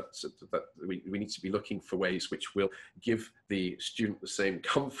yet, but we need to be looking for ways which will give the student the same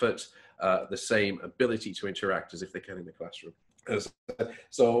comfort, the same ability to interact as if they can in the classroom.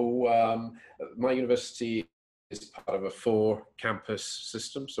 So my university is part of a 4-campus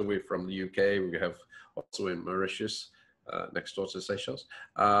system. So we're from the UK, we have also in Mauritius, next door to the Seychelles,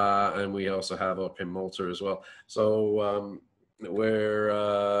 and we also have up in Malta as well. So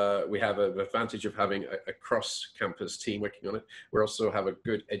we have an advantage of having a cross-campus team working on it. We also have a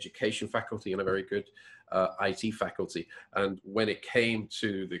good education faculty and a very good IT faculty. And when it came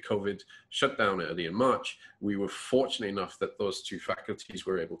to the COVID shutdown early in March, we were fortunate enough that those 2 faculties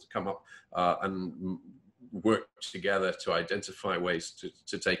were able to come up and work together to identify ways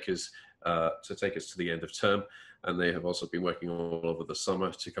to take us to the end of term. And they have also been working all over the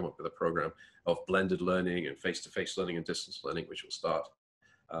summer to come up with a program of blended learning and face-to-face learning and distance learning, which will start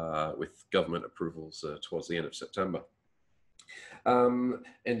with government approvals towards the end of September.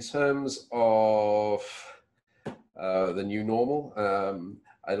 In terms of the new normal,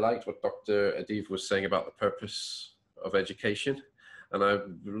 I liked what Dr. Adiv was saying about the purpose of education. And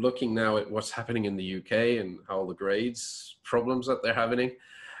I'm looking now at what's happening in the UK and how the grades problems that they're having.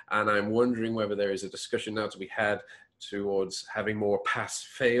 And I'm wondering whether there is a discussion now to be had towards having more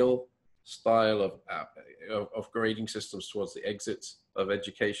pass-fail style of grading systems towards the exits of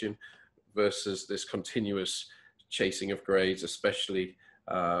education versus this continuous chasing of grades, especially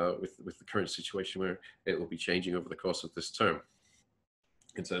with the current situation where it will be changing over the course of this term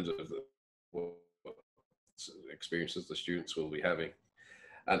in terms of the experiences the students will be having.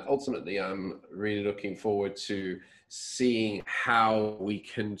 And ultimately, I'm really looking forward to seeing how we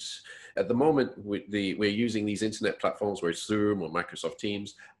can, at the moment, we're using these internet platforms where it's Zoom or Microsoft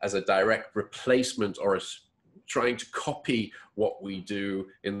Teams as a direct replacement or trying to copy what we do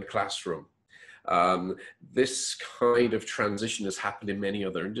in the classroom. This kind of transition has happened in many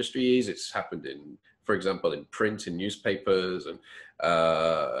other industries. It's happened in, for example, in print, in newspapers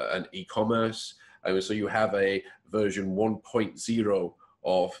and e-commerce. And so you have a version 1.0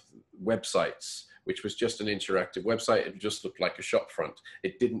 of websites, which was just an interactive website. It just looked like a shop front.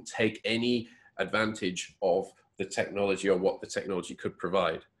 It didn't take any advantage of the technology or what the technology could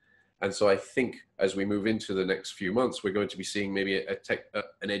provide. And so I think as we move into the next few months, we're going to be seeing maybe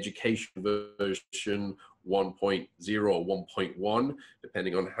an education version 1.0 or 1.1,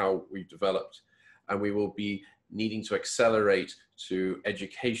 depending on how we've developed. And we will be needing to accelerate to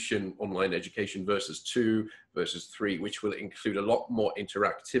education, online education versus 2 versus 3, which will include a lot more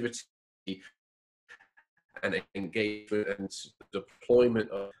interactivity and engagement and deployment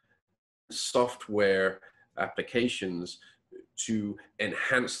of software applications to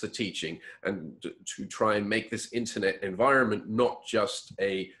enhance the teaching and to try and make this internet environment not just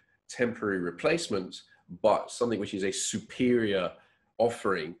a temporary replacement, but something which is a superior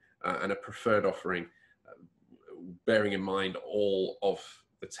offering and a preferred offering, bearing in mind all of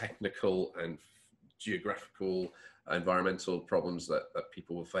the technical and geographical, environmental problems that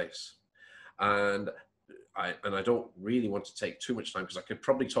people will face. And I don't really want to take too much time because I could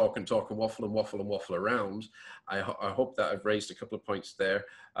probably talk and waffle around. I hope that I've raised a couple of points there,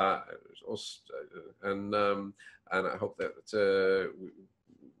 and I hope that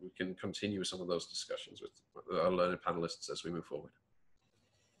we can continue some of those discussions with our learning panelists as we move forward.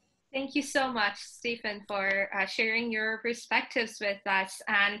 Thank you so much, Stephen, for sharing your perspectives with us.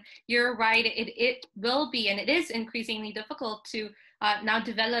 And you're right, it will be, and it is increasingly difficult to now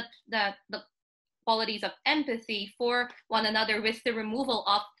develop the qualities of empathy for one another with the removal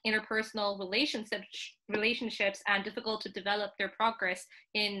of interpersonal relationships and difficult to develop their progress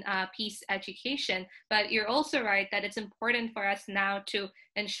in peace education. But you're also right that it's important for us now to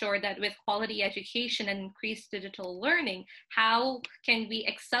ensure that with quality education and increased digital learning, how can we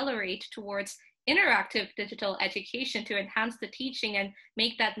accelerate towards interactive digital education to enhance the teaching and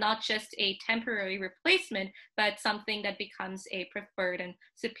make that not just a temporary replacement, but something that becomes a preferred and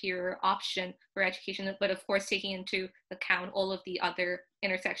superior option for education, but of course taking into account all of the other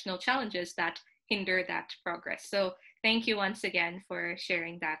intersectional challenges that hinder that progress. So thank you once again for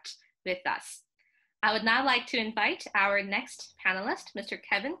sharing that with us. I would now like to invite our next panelist, Mr.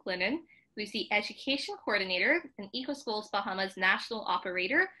 Kevin Glennon, who is the Education Coordinator and EcoSchools Bahamas National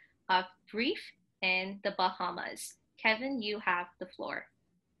Operator of BRIEF in the Bahamas. Kevin, you have the floor.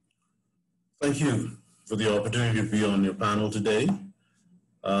 Thank you for the opportunity to be on your panel today.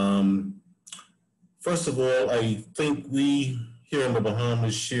 First of all, I think we here in the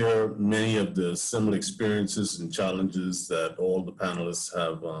Bahamas share many of the similar experiences and challenges that all the panelists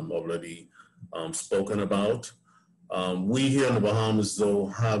have already spoken about. We here in the Bahamas, though,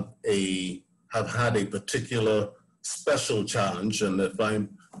 have had a particular special challenge, and if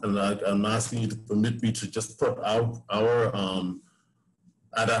I'm asking you to permit me to just put our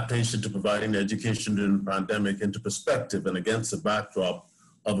adaptation to providing education during the pandemic into perspective and against the backdrop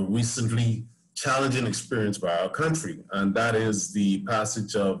of a recently challenging experience by our country, and that is the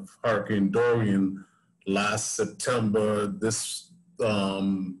passage of Hurricane Dorian last September. This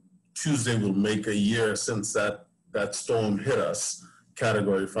Tuesday will make a year since that storm hit us.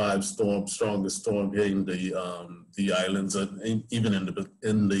 Category 5 storm, strongest storm hitting the islands, and even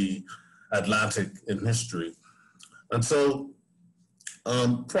in the Atlantic in history. And so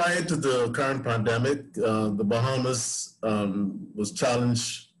prior to the current pandemic, the Bahamas was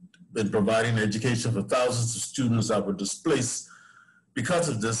challenged in providing education for thousands of students that were displaced because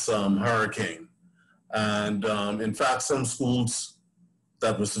of this hurricane. And in fact, some schools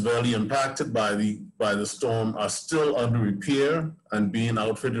that were severely impacted by the storm are still under repair and being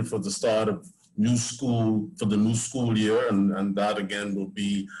outfitted for the start of the new school year, and that again will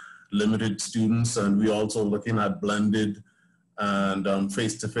be limited students, and we're also looking at blended and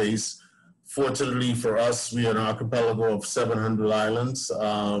face-to-face. Fortunately for us, we are an archipelago of 700 islands,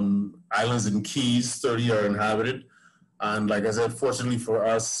 islands and keys, 30 are inhabited. And like I said, fortunately for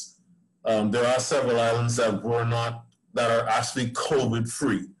us, there are several islands that are actually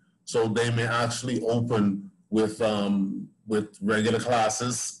COVID-free. So they may actually open with regular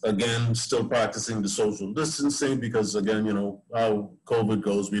classes, again, still practicing the social distancing, because again, you know, how COVID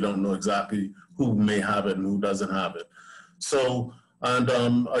goes, we don't know exactly who may have it and who doesn't have it. So, and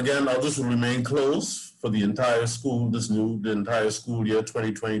again, others will remain closed for the entire school, the entire school year,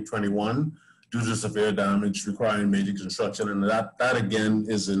 2020-21, due to severe damage requiring major construction. And that again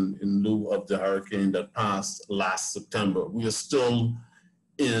is in lieu of the hurricane that passed last September. We are still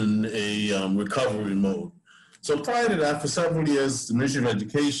in a recovery mode. So prior to that, for several years, the Ministry of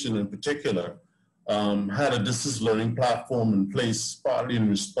Education in particular had a distance learning platform in place, partly in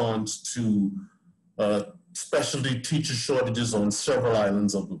response to specialty teacher shortages on several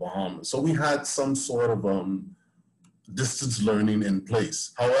islands of the Bahamas. So we had some sort of distance learning in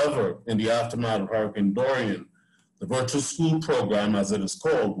place. However, in the aftermath of Hurricane Dorian, the virtual school program, as it is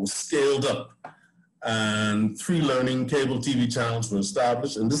called, was scaled up, and 3 learning cable TV channels were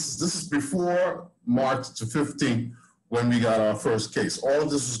established. And this is before March the 15th, when we got our first case. All of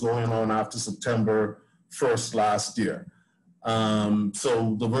this was going on after September 1st last year.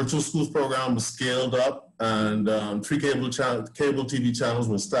 So the virtual schools program was scaled up, and 3 cable TV channels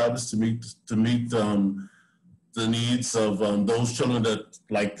were established to meet the needs of those children that,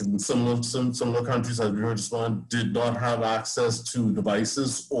 like in similar countries as we heard just one, did not have access to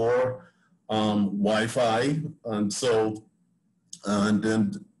devices or Wi-Fi. And so, and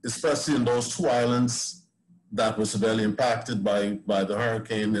then especially in those 2 islands that were severely impacted by the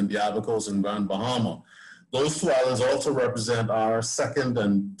hurricane in the Abacos and Grand Bahama. Those 2 islands also represent our second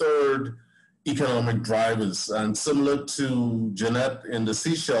and third economic drivers. And similar to Jeanette in the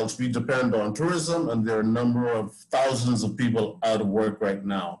Seychelles, we depend on tourism, and there are a number of thousands of people out of work right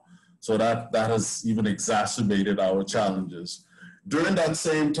now. So that has even exacerbated our challenges. During that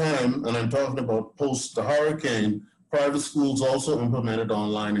same time, and I'm talking about post the hurricane, private schools also implemented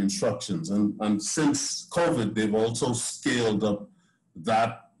online instructions. And since COVID, they've also scaled up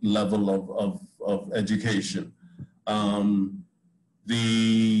that level of education.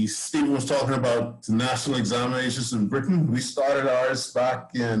 Stephen was talking about national examinations in Britain. We started ours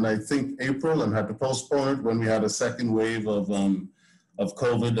back in, I think, April, and had to postpone it when we had a second wave of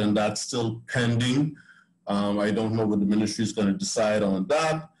COVID, and that's still pending. I don't know what the ministry is going to decide on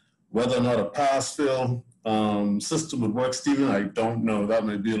that. Whether or not a pass-fail system would work, Stephen, I don't know. That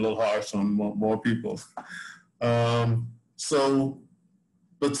may be a little harsh on more people.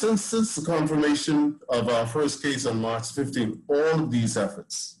 But since the confirmation of our first case on March 15, all of these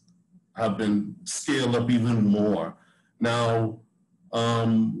efforts have been scaled up even more. Now,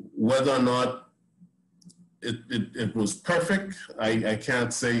 whether or not it was perfect, I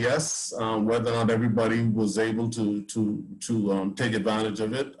can't say yes. Whether or not everybody was able to take advantage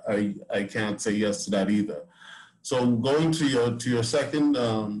of it, I can't say yes to that either. So going to your second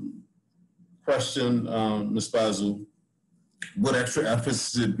question, Ms. Basu, what extra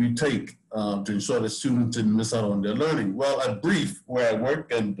efforts did we take to ensure that students didn't miss out on their learning? Well, at BRIEF, where I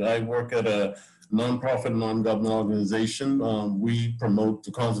work, and I work at a nonprofit, non-government organization, we promote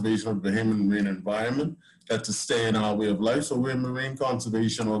the conservation of the Bahamian marine environment. That's to stay in our way of life. So we're a marine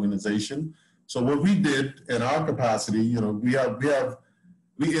conservation organization. So what we did in our capacity, you know,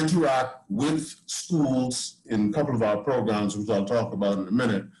 we interact with schools in a couple of our programs, which I'll talk about in a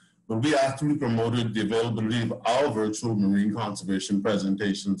minute. But we actively promoted the availability of our virtual marine conservation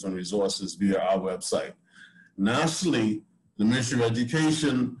presentations and resources via our website. Nationally, the Ministry of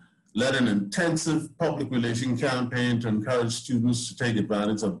Education led an intensive public relations campaign to encourage students to take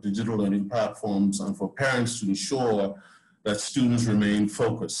advantage of digital learning platforms and for parents to ensure that students remain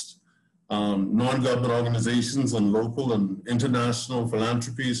focused. Non-government organizations and local and international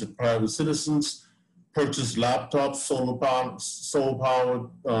philanthropies and private citizens purchased laptops,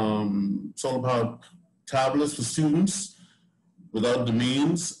 solar-powered tablets for students without the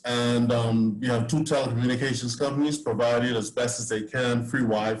means. And we have 2 telecommunications companies provided as best as they can free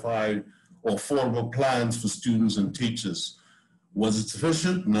Wi-Fi or affordable plans for students and teachers. Was it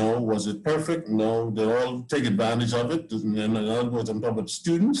sufficient? No. Was it perfect? No. They all take advantage of it. In other words, I'm talking about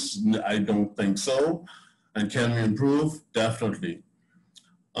students. I don't think so. And can we improve? Definitely.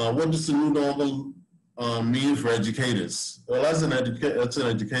 What does the new normal mean for educators? Well, as an educator,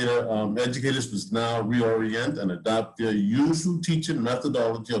 educators must now reorient and adapt their usual teaching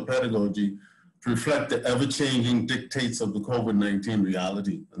methodology or pedagogy to reflect the ever-changing dictates of the COVID-19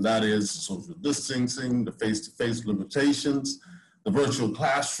 reality. And that is social distancing, the face-to-face limitations, the virtual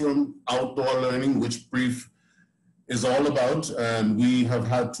classroom, outdoor learning, which BRIEF is all about. And we have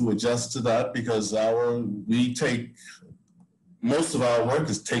had to adjust to that because most of our work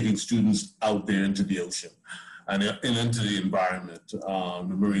is taking students out there into the ocean and into the environment, the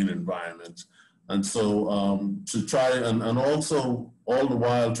marine environment. And so to try and also all the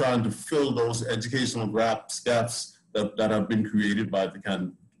while trying to fill those educational gaps that have been created by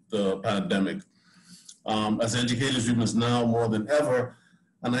the pandemic. As educators, we must now more than ever,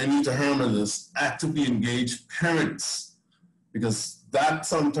 and I need to hammer this, actively engage parents, because that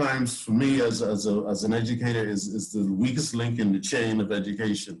sometimes for me as an educator is the weakest link in the chain of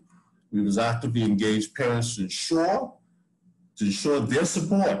education. We must actively engage parents to ensure their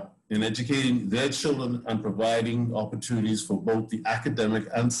support in educating their children and providing opportunities for both the academic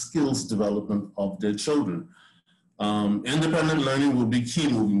and skills development of their children. Independent learning will be key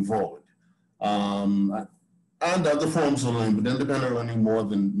moving forward. And other forms of learning, but independent learning more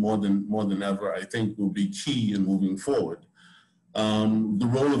than ever, I think will be key in moving forward. The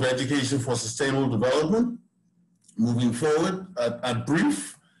role of education for sustainable development, moving forward at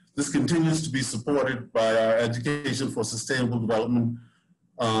BRIEF, this continues to be supported by our Education for Sustainable Development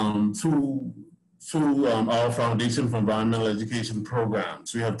through our Foundation for Environmental Education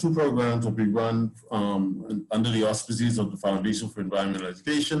programs. We have 2 programs that we run under the auspices of the Foundation for Environmental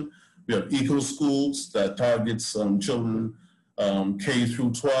Education. We have Eco Schools that targets children K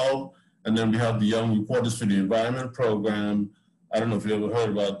through 12, and then we have the Young Reporters for the Environment program. I don't know if you ever heard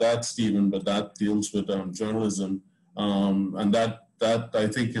about that, Stephen, but that deals with journalism, and that I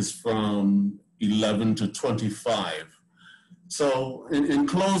think is from 11 to 25. So in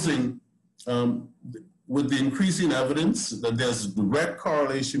closing, with the increasing evidence that there's a direct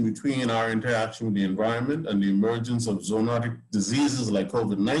correlation between our interaction with the environment and the emergence of zoonotic diseases like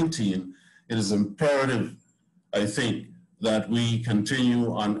COVID-19, it is imperative, I think, that we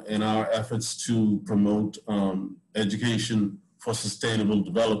continue in our efforts to promote education for sustainable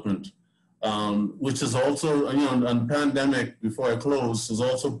development, which is also, and pandemic, before I close, has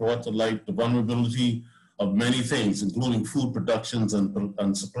also brought to light the vulnerability of many things, including food productions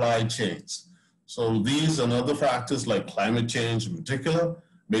and supply chains. So these and other factors like climate change in particular,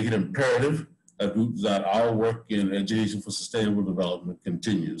 make it imperative that our work in education for sustainable development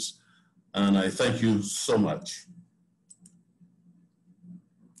continues. And I thank you so much.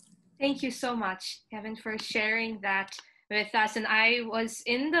 Thank you so much, Kevin, for sharing that with us. And I was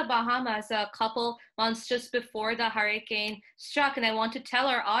in the Bahamas a couple months just before the hurricane struck, and I want to tell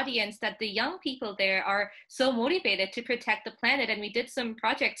our audience that the young people there are so motivated to protect the planet, and we did some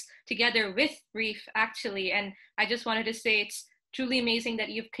projects together with BRIEF actually, and I just wanted to say it's truly amazing that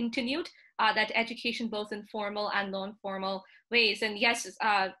you've continued that education, both in formal and non-formal ways. And yes,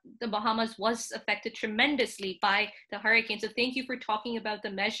 the Bahamas was affected tremendously by the hurricane. So thank you for talking about the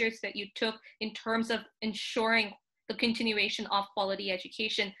measures that you took in terms of ensuring the continuation of quality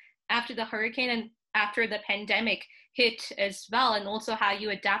education after the hurricane and after the pandemic hit as well, and also how you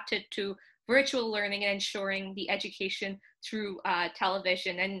adapted to virtual learning and ensuring the education through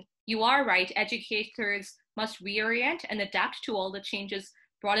television. And you are right, educators must reorient and adapt to all the changes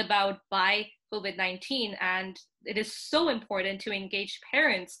brought about by COVID-19. And it is so important to engage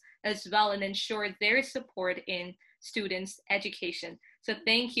parents as well and ensure their support in students' education. So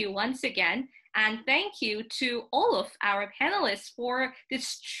thank you once again. And thank you to all of our panelists for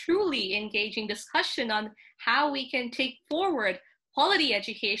this truly engaging discussion on how we can take forward quality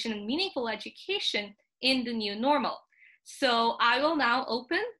education and meaningful education in the new normal. So I will now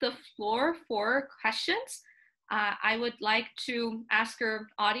open the floor for questions. I would like to ask our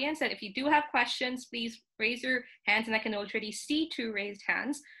audience that if you do have questions, please raise your hands, and I can already see 2 raised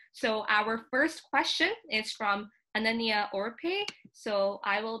hands. So our first question is from Ananya Orpe. So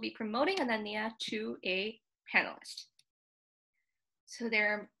I will be promoting Ananya to a panelist. So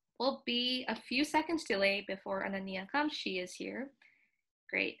there will be a few seconds delay before Ananya comes. She is here.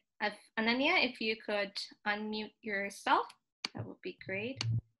 Great. Ananya, if you could unmute yourself, that would be great.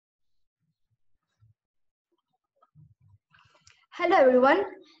 Hello everyone.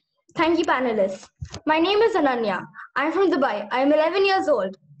 Thank you panelists. My name is Ananya. I'm from Dubai. I'm 11 years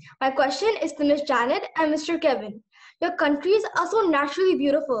old. My question is to Ms. Janet and Mr. Kevin. Your countries are so naturally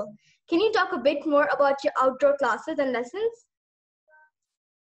beautiful. Can you talk a bit more about your outdoor classes and lessons?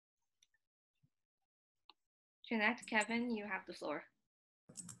 Jeanette, Kevin, you have the floor.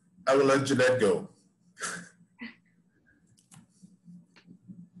 I will let Jeanette go.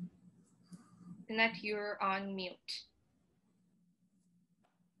 Jeanette, you're on mute.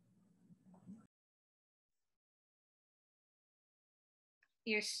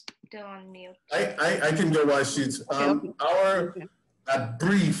 You're still on mute. I can go while she's, at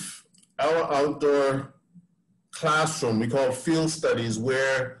Brief, our outdoor classroom, we call field studies,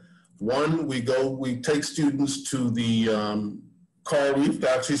 where one, we take students to the coral reef to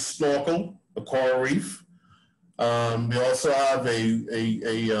actually snorkel the coral reef. We also have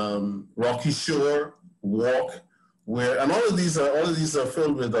a rocky shore walk where, and all of these are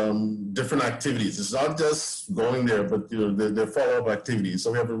filled with different activities. It's not just going there, but they're follow-up activities.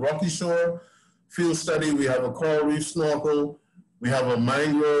 So we have a rocky shore field study, we have a coral reef snorkel, we have a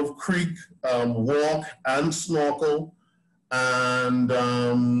mangrove creek walk and snorkel, and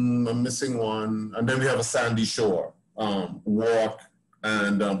I'm missing one, and then we have a sandy shore walk.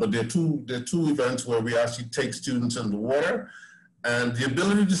 And but there are two events where we actually take students in the water, and the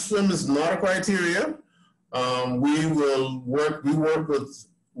ability to swim is not a criteria. We work with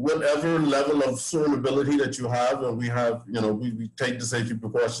whatever level of swimming ability that you have, and we take the safety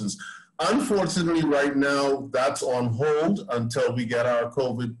precautions. Unfortunately, right now, that's on hold until we get our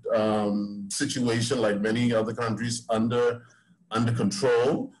COVID situation, like many other countries, under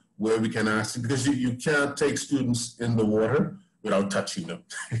control, where we can actually, because you can't take students in the water without touching them,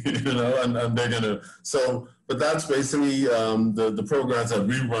 and they're gonna, but that's basically the programs that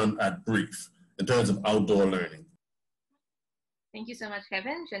we run at Brief in terms of outdoor learning. Thank you so much,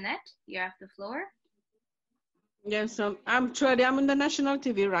 Kevin. Jeanette, you have the floor. Yes, I'm on the national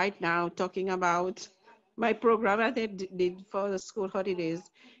TV right now talking about my program that I did for the school holidays.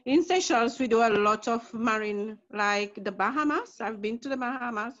 In Seychelles, we do a lot of marine, like the Bahamas. I've been to the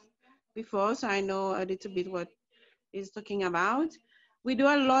Bahamas before, so I know a little bit what he's talking about. We do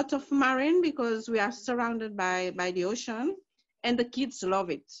a lot of marine because we are surrounded by the ocean, and the kids love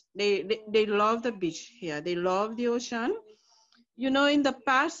it. They love the beach here. They love the ocean. In the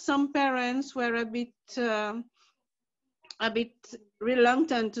past, some parents were a bit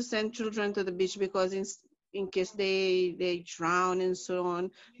reluctant to send children to the beach because in case they drown and so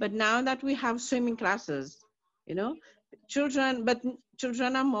on. But now that we have swimming classes, children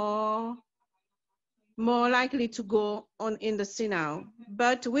are more likely to go on in the sea now.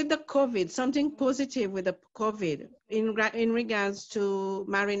 But with the COVID, something positive with the COVID in regards to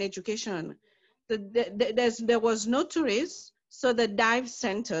marine education, there was no tourists. So the dive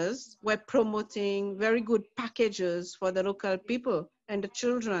centers were promoting very good packages for the local people and the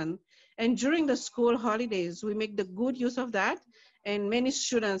children. And during the school holidays, we make the good use of that. And many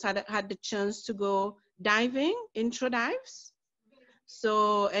students had the chance to go diving, intro dives.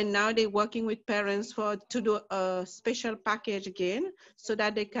 So, and now they're working with parents to do a special package again so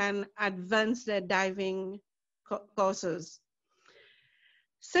that they can advance their diving courses.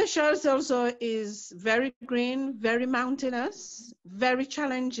 Seychelles also is very green, very mountainous, very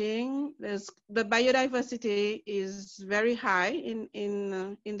challenging. The biodiversity is very high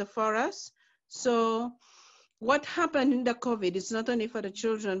in the forest. So what happened in the COVID is not only for the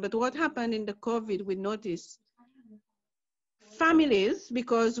children, but what happened in the COVID, we noticed families,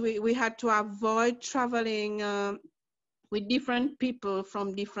 because we had to avoid traveling with different people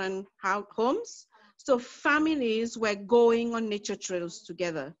from different homes. So families were going on nature trails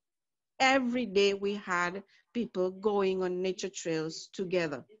together. Every day we had people going on nature trails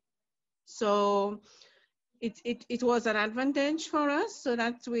together. So it was an advantage for us so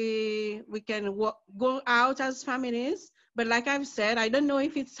that we can go out as families. But like I've said, I don't know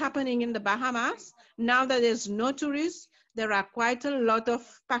if it's happening in the Bahamas. Now that there's no tourists, there are quite a lot of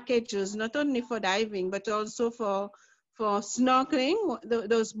packages, not only for diving, but also for snorkeling.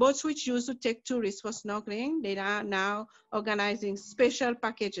 Those boats which used to take tourists for snorkeling, they are now organizing special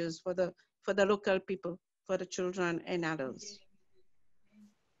packages for the local people, for the children and adults.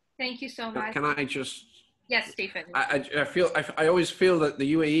 Thank you so much. Can I just? Yes, Stephen. I always feel that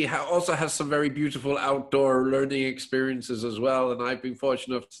the UAE also has some very beautiful outdoor learning experiences as well, and I've been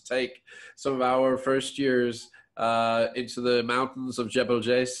fortunate enough to take some of our first years into the mountains of Jebel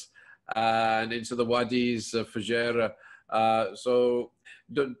Jais and into the wadis of Fujairah. So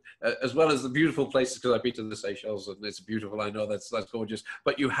as well as the beautiful places, because I've been to the Seychelles and it's beautiful, I know that's gorgeous,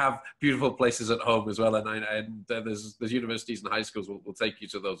 but you have beautiful places at home as well, and there's universities and high schools will take you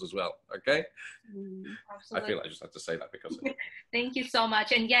to those as well. Okay. Absolutely. I feel I just have to say that because thank you so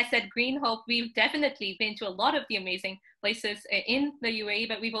much. And yes, at Green Hope we've definitely been to a lot of the amazing places in the UAE,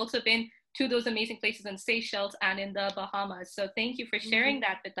 but we've also been to those amazing places in Seychelles and in the Bahamas. So thank you for sharing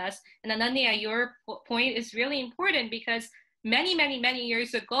that with us. And Ananya, your point is really important because many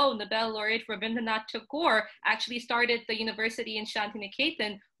years ago, Nobel laureate Rabindranath Tagore actually started the university in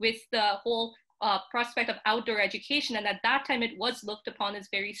Shantiniketan with the whole prospect of outdoor education. And at that time, it was looked upon as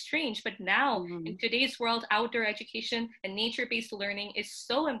very strange. But now, in today's world, outdoor education and nature-based learning is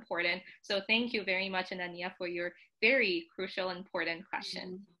so important. So thank you very much, Ananya, for your very crucial, important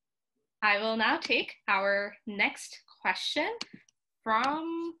question. I will now take our next question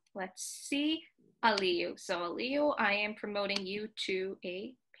from, let's see, Aliyu. So Aliyu, I am promoting you to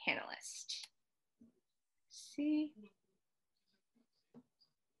a panelist. Let's see.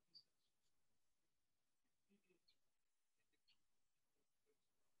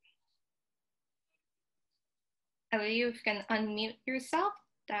 Aliyu, if you can unmute yourself,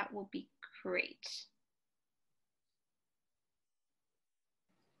 that will be great.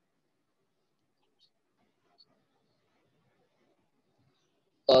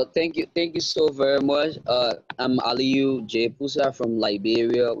 Thank you so very much. I'm Aliyu J. Pusa from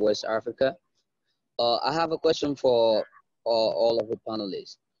Liberia, West Africa. I have a question for all of the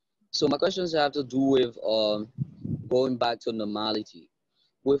panelists. So my questions have to do with going back to normality.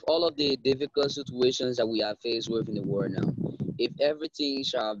 With all of the difficult situations that we are faced with in the world now, if everything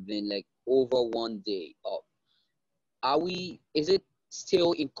should have been like over one day, is it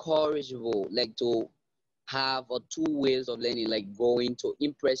still encourageable like to have two ways of learning, like going to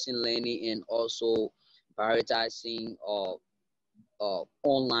in-person learning and also prioritizing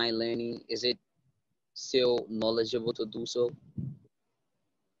online learning? Is it still knowledgeable to do so?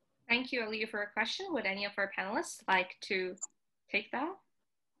 Thank you, Aliyu, for your question. Would any of our panelists like to take that?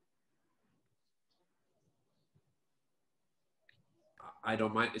 I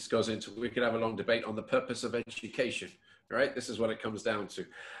don't mind. This goes into, we could have a long debate on the purpose of education. Right? This is what it comes down to.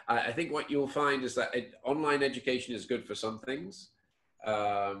 I think what you'll find is that online education is good for some things,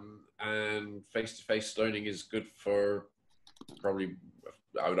 and face-to-face learning is good for probably,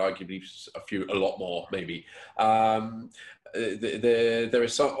 I would arguably a lot more maybe. There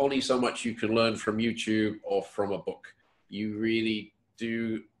is only so much you can learn from YouTube or from a book. You really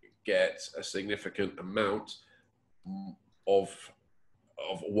do get a significant amount of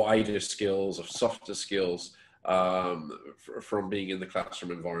wider skills, of softer skills, from being in the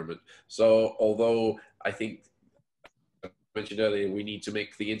classroom environment. So although I think I mentioned earlier, we need to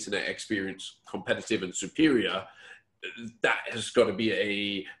make the internet experience competitive and superior, that has got to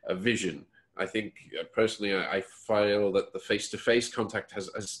be a vision. I think personally, I feel that the face-to-face contact has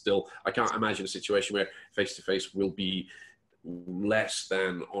still, I can't imagine a situation where face-to-face will be less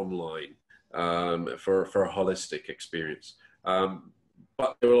than online for a holistic experience.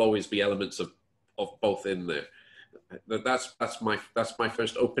 But there will always be elements of both in there. That's my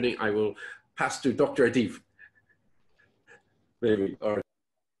first opening. I will pass to Dr. Adib. Maybe. Or...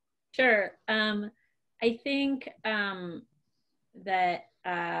 Sure. I think that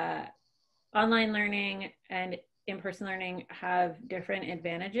online learning and in-person learning have different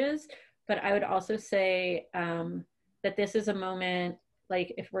advantages, but I would also say that this is a moment,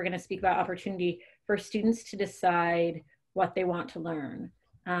 like if we're going to speak about opportunity, for students to decide what they want to learn.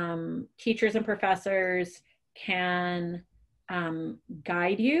 Teachers and professors can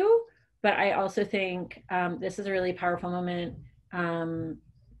guide you, but I also think this is a really powerful moment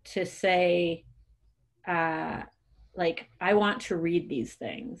to say, like, I want to read these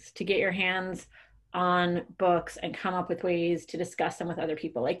things, to get your hands on books and come up with ways to discuss them with other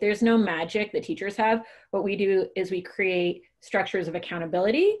people. Like, there's no magic that teachers have. What we do is we create structures of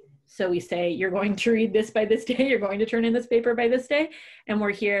accountability. So we say, you're going to read this by this day, you're going to turn in this paper by this day, and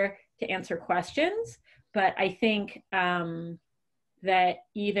we're here to answer questions. But I think that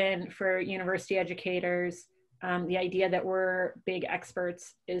even for university educators, the idea that we're big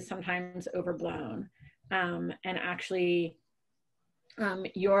experts is sometimes overblown. And actually,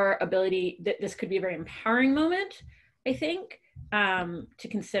 your ability, this could be a very empowering moment, I think, to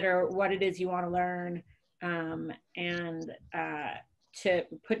consider what it is you want to learn, and to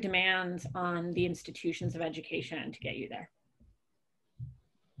put demands on the institutions of education to get you there.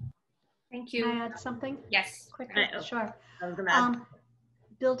 Thank you. Can I add something? Yes. Quickly, sure. I was gonna add.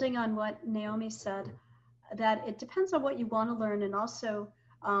 Building on what Naomi said, that it depends on what you want to learn, and also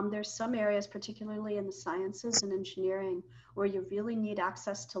there's some areas, particularly in the sciences and engineering, where you really need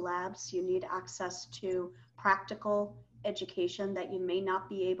access to labs, you need access to practical education that you may not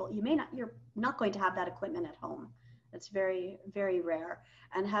be able, you're not going to have that equipment at home. It's very, very rare.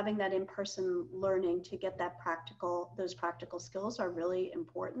 And having that in-person learning to get that those practical skills are really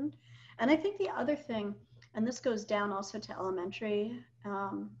important. And I think the other thing, and this goes down also to elementary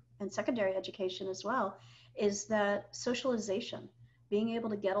and secondary education as well, is that socialization, being able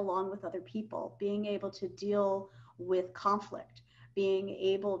to get along with other people, being able to deal with conflict, being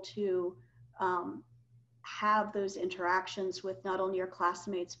able to have those interactions with not only your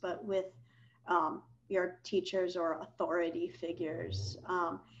classmates, but with your teachers or authority figures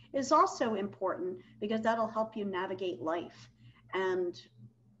is also important, because that'll help you navigate life. And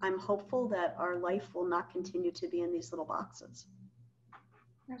I'm hopeful that our life will not continue to be in these little boxes.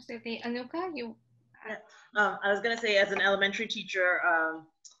 Absolutely. Anuka, you? I was going to say, as an elementary teacher,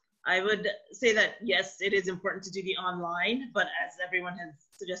 I would say that, yes, it is important to do the online, but as everyone has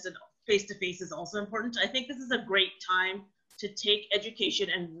suggested, face-to-face is also important. I think this is a great time to take education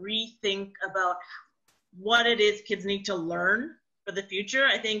and rethink about what it is kids need to learn for the future.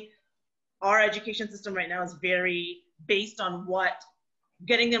 I think our education system right now is very based on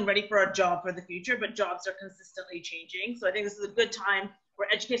getting them ready for a job for the future, but jobs are consistently changing. So I think this is a good time where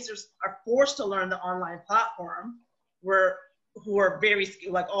educators are forced to learn the online platform, who are very,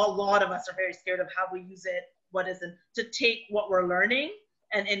 like a lot of us are very scared of how we use it, what isn't, to take what we're learning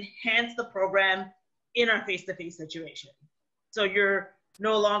and enhance the program in our face-to-face situation. So you're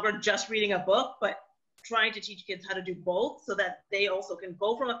no longer just reading a book, but trying to teach kids how to do both, so that they also can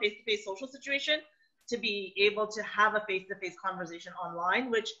go from a face-to-face social situation to be able to have a face-to-face conversation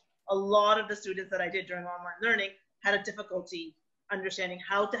online, which a lot of the students that I did during online learning had a difficulty understanding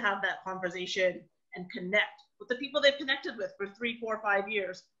how to have that conversation and connect with the people they've connected with for 3, 4, 5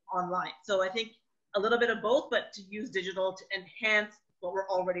 years online. So I think a little bit of both, but to use digital to enhance what we're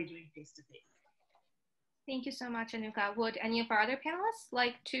already doing face-to-face. Thank you so much, Anuka. Would any of our other panelists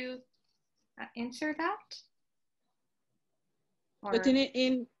like to answer that? Or... But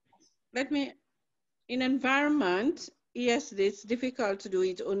in environment, yes, it's difficult to do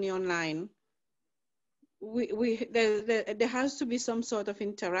it only online. There has to be some sort of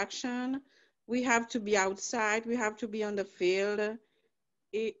interaction. We have to be outside. We have to be on the field.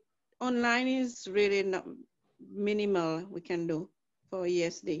 Online is really not minimal we can do for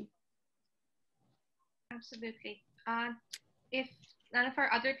ESD. Absolutely. If none of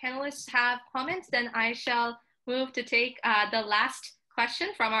our other panelists have comments, then I shall move to take the last question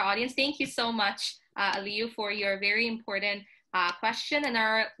from our audience. Thank you so much, Aliyu, for your very important question. And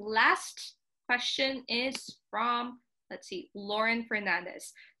our last question is from, let's see, Lauren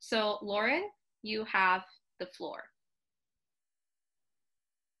Fernandez. So Lauren, you have the floor.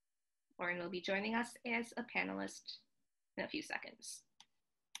 Lauren will be joining us as a panelist in a few seconds.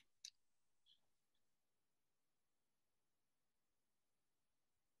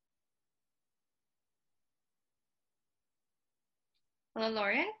 Hello,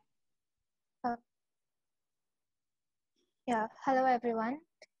 Lauren. Yeah, hello everyone.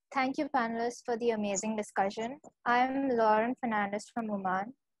 Thank you panelists for the amazing discussion. I'm Lauren Fernandez from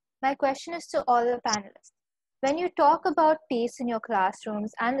Oman. My question is to all the panelists. When you talk about peace in your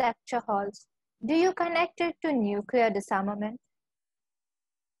classrooms and lecture halls, do you connect it to nuclear disarmament?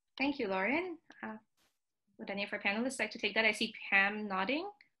 Thank you, Lauren. Would any of our panelists like to take that? I see Pam nodding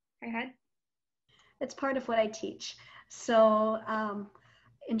her head. It's part of what I teach. So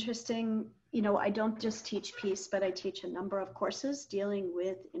interesting, you know, I don't just teach peace, but I teach a number of courses dealing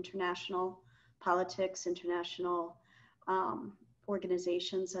with international politics, international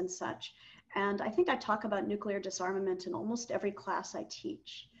organizations and such. And I think I talk about nuclear disarmament in almost every class I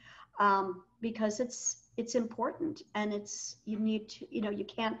teach, because it's important, and you need to, you know, you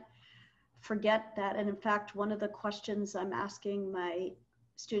can't forget that. And in fact, one of the questions I'm asking my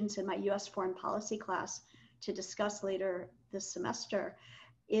students in my US foreign policy class to discuss later this semester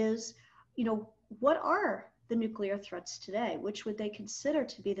is, you know, what are the nuclear threats today? Which would they consider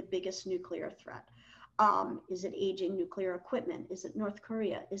to be the biggest nuclear threat? Is it aging nuclear equipment? Is it North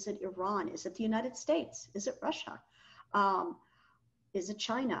Korea? Is it Iran? Is it the United States? Is it Russia? Is it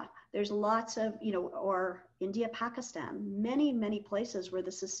China? There's lots of, you know, or India, Pakistan, many, many places where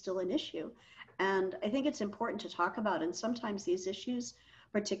this is still an issue. And I think it's important to talk about. And sometimes these issues,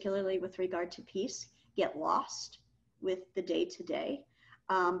 particularly with regard to peace, get lost with the day-to-day.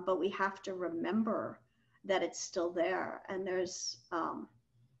 But we have to remember that it's still there. And there's,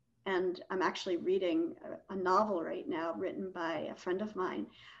 and I'm actually reading a novel right now written by a friend of mine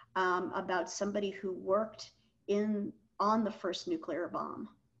about somebody who worked on the first nuclear bomb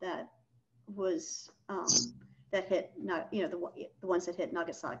that was that hit, you know, the ones that hit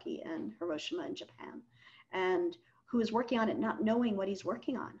Nagasaki and Hiroshima in Japan, and who is working on it not knowing what he's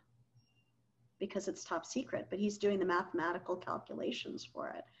working on because it's top secret, but he's doing the mathematical calculations for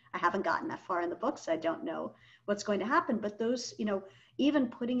it. I haven't gotten that far in the books. I don't know what's going to happen, but those, you know, even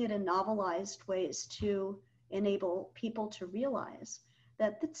putting it in novelized ways to enable people to realize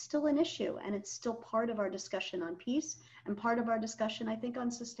that it's still an issue, and it's still part of our discussion on peace and part of our discussion, I think,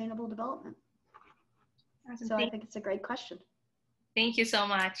 on sustainable development. Awesome. So I think it's a great question. Thank you so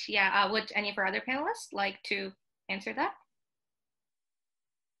much. Yeah, would any of our other panelists like to answer that?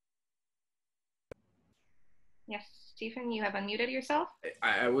 Yes, Stephen, you have unmuted yourself.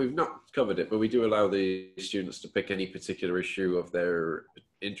 We've not covered it, but we do allow the students to pick any particular issue of their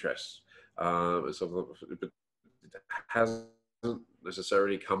interest. So it hasn't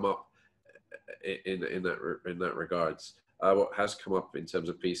necessarily come up in that regards. What has come up in terms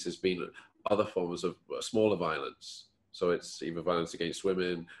of peace has been other forms of smaller violence. So it's either violence against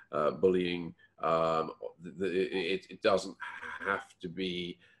women, bullying. It doesn't have to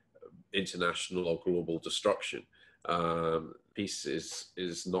be international or global destruction. Peace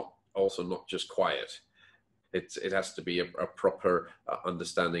is not just quiet. It has to be a proper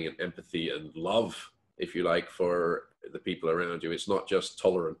understanding and empathy and love, if you like, for the people around you. It's not just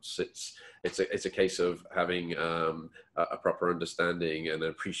tolerance. It's a case of having a proper understanding and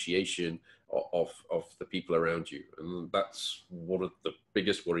appreciation of the people around you. And that's one of the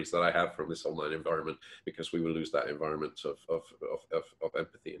biggest worries that I have from this online environment, because we will lose that environment of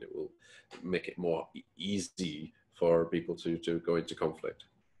empathy, and it will make it more easy for people to go into conflict.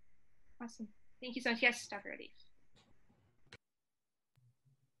 Awesome. Thank you so much. Yes, Dr. Reddy.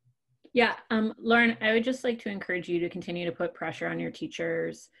 Yeah, Lauren, I would just like to encourage you to continue to put pressure on your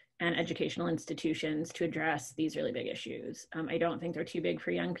teachers and educational institutions to address these really big issues. I don't think they're too big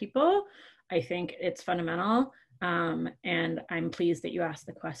for young people. I think it's fundamental, and I'm pleased that you asked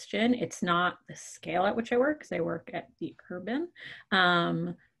the question. It's not the scale at which I work, because I work at the urban,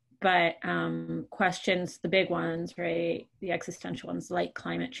 but questions, the big ones, right? The existential ones like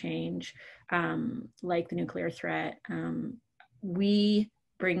climate change, like the nuclear threat, we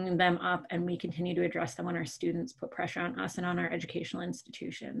bring them up and we continue to address them when our students put pressure on us and on our educational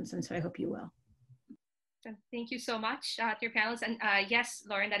institutions. And so I hope you will. Thank you so much to your panelists. And yes,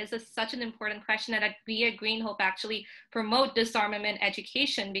 Lauren, that is such an important question, and we at Green Hope actually promote disarmament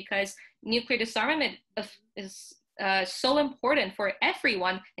education, because nuclear disarmament is so important for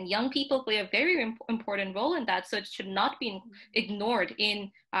everyone, and young people play a very important role in that, so it should not be ignored in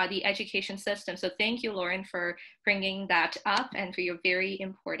the education system. So thank you, Lauren, for bringing that up and for your very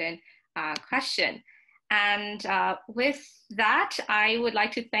important question. And with that, I would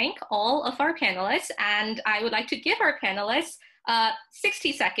like to thank all of our panelists, and I would like to give our panelists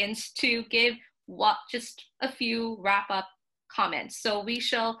 60 seconds to give just a few wrap-up comments. So we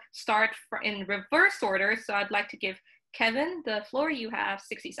shall start in reverse order. So I'd like to give Kevin the floor. You have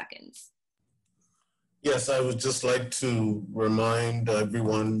 60 seconds. Yes, I would just like to remind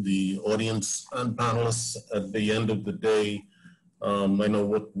everyone, the audience and panelists, at the end of the day, I know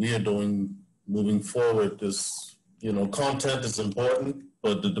what we are doing moving forward is, you know, content is important,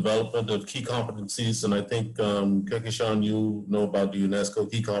 but the development of key competencies, and I think, Kehkashan, you know about the UNESCO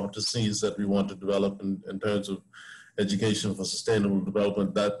key competencies that we want to develop in terms of education for sustainable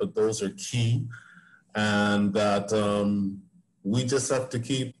development, but those are key. and that we just have to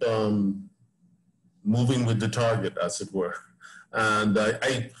keep moving with the target, as it were. And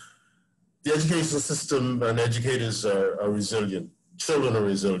the educational system and educators are resilient. Children are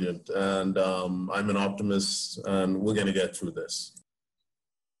resilient, and I'm an optimist, and we're going to get through this.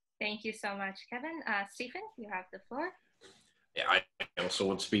 Thank you so much, Kevin. Stephen, you have the floor. Yeah, I also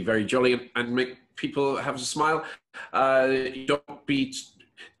want to be very jolly and make people have a smile.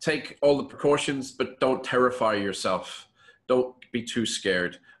 Take all the precautions, but don't terrify yourself. Don't be too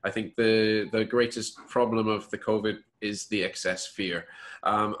scared. I think the greatest problem of the COVID is the excess fear.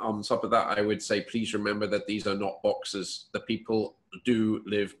 On top of that, I would say, please remember that these are not boxes. The people do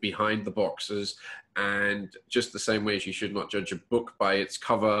live behind the boxes, and just the same way as you should not judge a book by its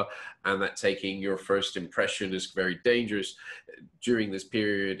cover, and that taking your first impression is very dangerous. During this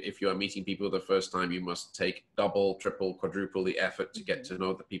period, if you are meeting people the first time, you must take double, triple, quadruple the effort to get to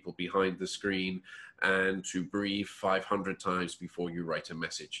know the people behind the screen, and to breathe 500 times before you write a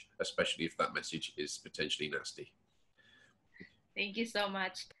message, especially if that message is potentially nasty. Thank you so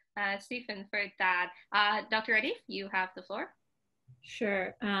much, Stephen, for that. Dr. Reddy, you have the floor.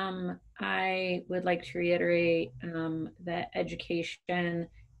 Sure. I would like to reiterate that education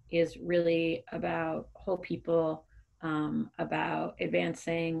is really about whole people, about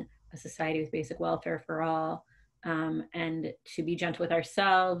advancing a society with basic welfare for all, and to be gentle with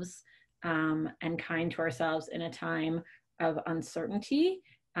ourselves and kind to ourselves in a time of uncertainty,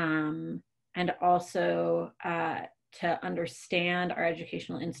 and also to understand our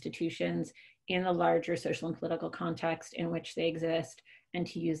educational institutions in the larger social and political context in which they exist, and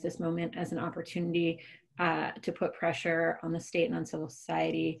to use this moment as an opportunity to put pressure on the state and on civil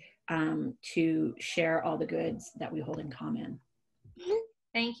society to share all the goods that we hold in common.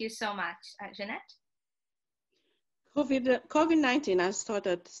 Thank you so much. Jeanette? COVID-19 has taught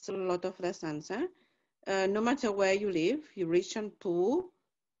us a lot of lessons. No matter where you live, you rich and poor,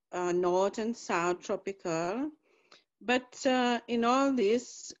 north and south, tropical. But in all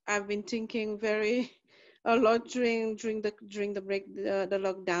this, I've been thinking a lot during the break, the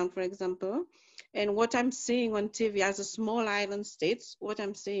lockdown, for example, and what I'm seeing on TV as a small island states. What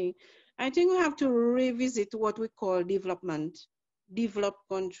I'm seeing, I think we have to revisit what we call development, developed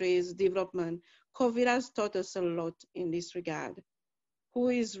countries, development. COVID has taught us a lot in this regard. Who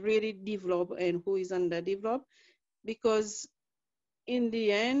is really developed and who is underdeveloped? Because in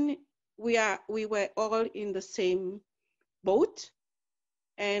the end, we were all in the same boat,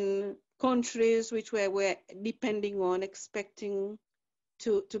 and countries which were depending on, expecting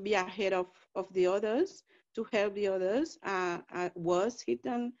to be ahead of the others, to help the others, are worse hit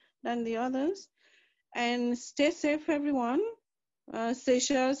than the others. And stay safe, everyone.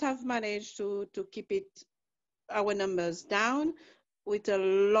 Seychelles have managed to keep our numbers down with a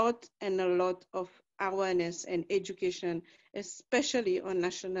lot of awareness and education, especially on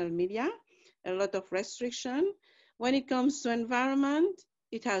national media, a lot of restriction. When it comes to environment,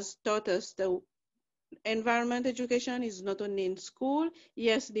 it has taught us that environment education is not only in school.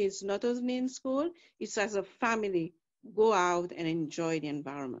 Yes, it's not only in school, it's as a family, go out and enjoy the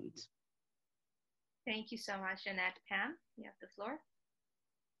environment. Thank you so much, Jeanette. Pam, you have the floor.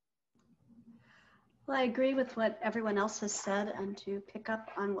 Well, I agree with what everyone else has said, and to pick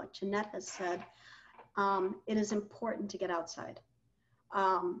up on what Jeanette has said, it is important to get outside,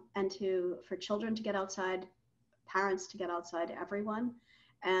 and for children to get outside, parents to get outside, everyone.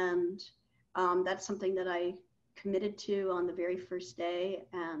 And that's something that I committed to on the very first day.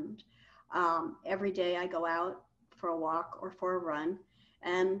 And every day I go out for a walk or for a run.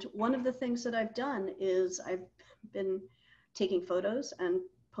 And one of the things that I've done is I've been taking photos and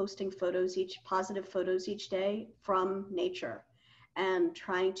posting photos, positive photos each day from nature, and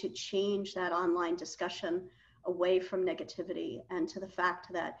trying to change that online discussion away from negativity and to the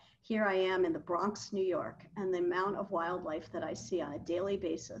fact that here I am in the Bronx, New York, and the amount of wildlife that I see on a daily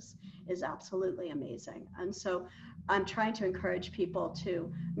basis is absolutely amazing. And so I'm trying to encourage people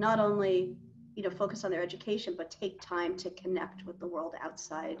to not only focus on their education, but take time to connect with the world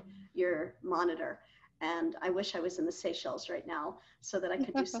outside your monitor. And I wish I was in the Seychelles right now so that I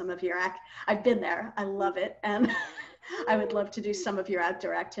could do some of your I've been there, I love it. And I would love to do some of your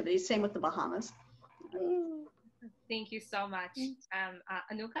outdoor activities. Same with the Bahamas. Thank you so much.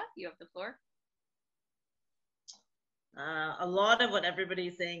 Anuka, you have the floor. A lot of what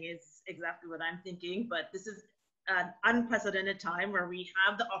everybody's saying is exactly what I'm thinking, but this is an unprecedented time where we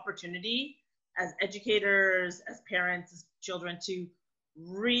have the opportunity as educators, as parents, as children to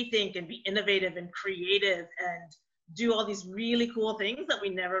rethink and be innovative and creative and do all these really cool things that we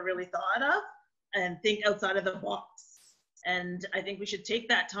never really thought of and think outside of the box. And I think we should take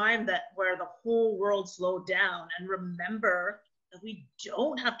that time where the whole world slowed down and remember that we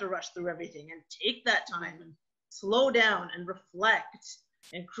don't have to rush through everything, and take that time and slow down and reflect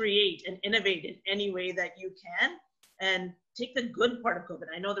and create and innovate in any way that you can, and take the good part of COVID.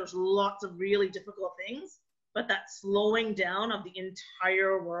 I know there's lots of really difficult things, but that slowing down of the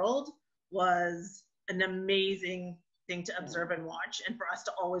entire world was an amazing thing to observe and watch, and for us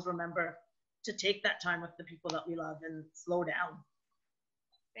to always remember to take that time with the people that we love and slow down.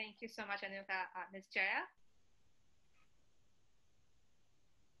 Thank you so much, Anuka. Ms. Jaya?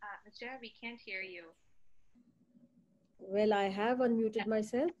 Ms. Jaya, we can't hear you. Well, I have unmuted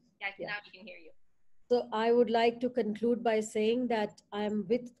myself. Yeah, now we can hear you. So I would like to conclude by saying that I'm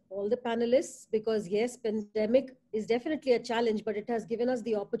with all the panelists, because yes, pandemic is definitely a challenge, but it has given us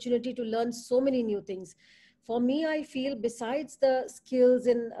the opportunity to learn so many new things. For me, I feel besides the skills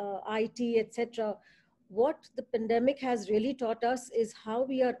in IT, etc., what the pandemic has really taught us is how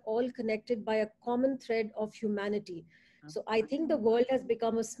we are all connected by a common thread of humanity. So I think the world has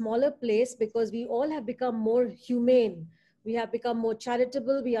become a smaller place because we all have become more humane. We have become more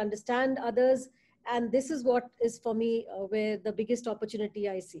charitable. We understand others. And this is what is for me where the biggest opportunity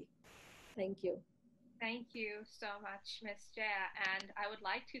I see. Thank you. Thank you so much, Ms. Jaya. And I would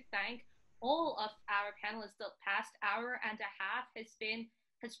like to thank all of our panelists. The past hour and a half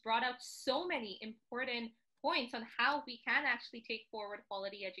has brought out so many important points on how we can actually take forward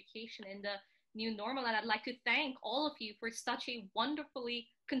quality education in the new normal. And I'd like to thank all of you for such a wonderfully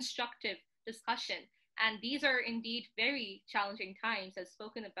constructive discussion. And these are indeed very challenging times, as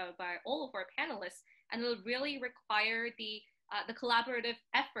spoken about by all of our panelists, and will really require the collaborative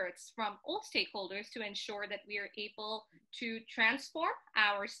efforts from all stakeholders to ensure that we are able to transform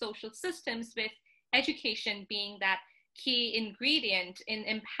our social systems, with education being that key ingredient in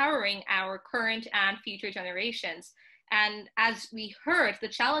empowering our current and future generations. And as we heard, the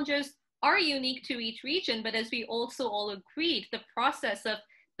challenges are unique to each region, but as we also all agreed, the process of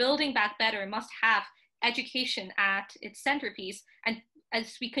building back better must have education at its centerpiece. And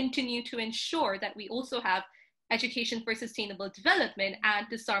as we continue to ensure that we also have education for sustainable development and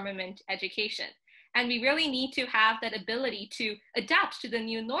disarmament education. And we really need to have that ability to adapt to the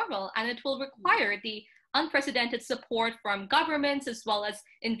new normal, and it will require the unprecedented support from governments as well as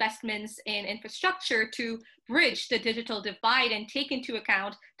investments in infrastructure to bridge the digital divide and take into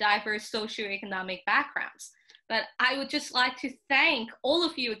account diverse socioeconomic backgrounds. But I would just like to thank all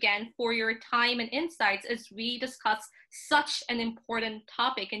of you again for your time and insights as we discuss such an important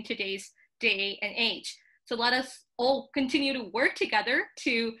topic in today's day and age. So let us all continue to work together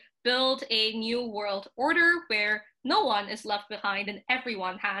to build a new world order where no one is left behind and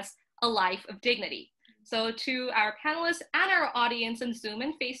everyone has a life of dignity. So to our panelists and our audience on Zoom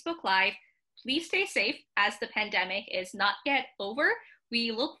and Facebook Live, please stay safe as the pandemic is not yet over.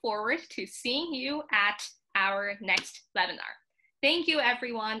 We look forward to seeing you at our next webinar. Thank you,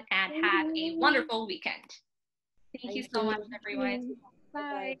 everyone, and have a wonderful weekend. Thank you so much, everyone.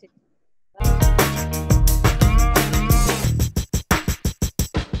 Bye. Bye.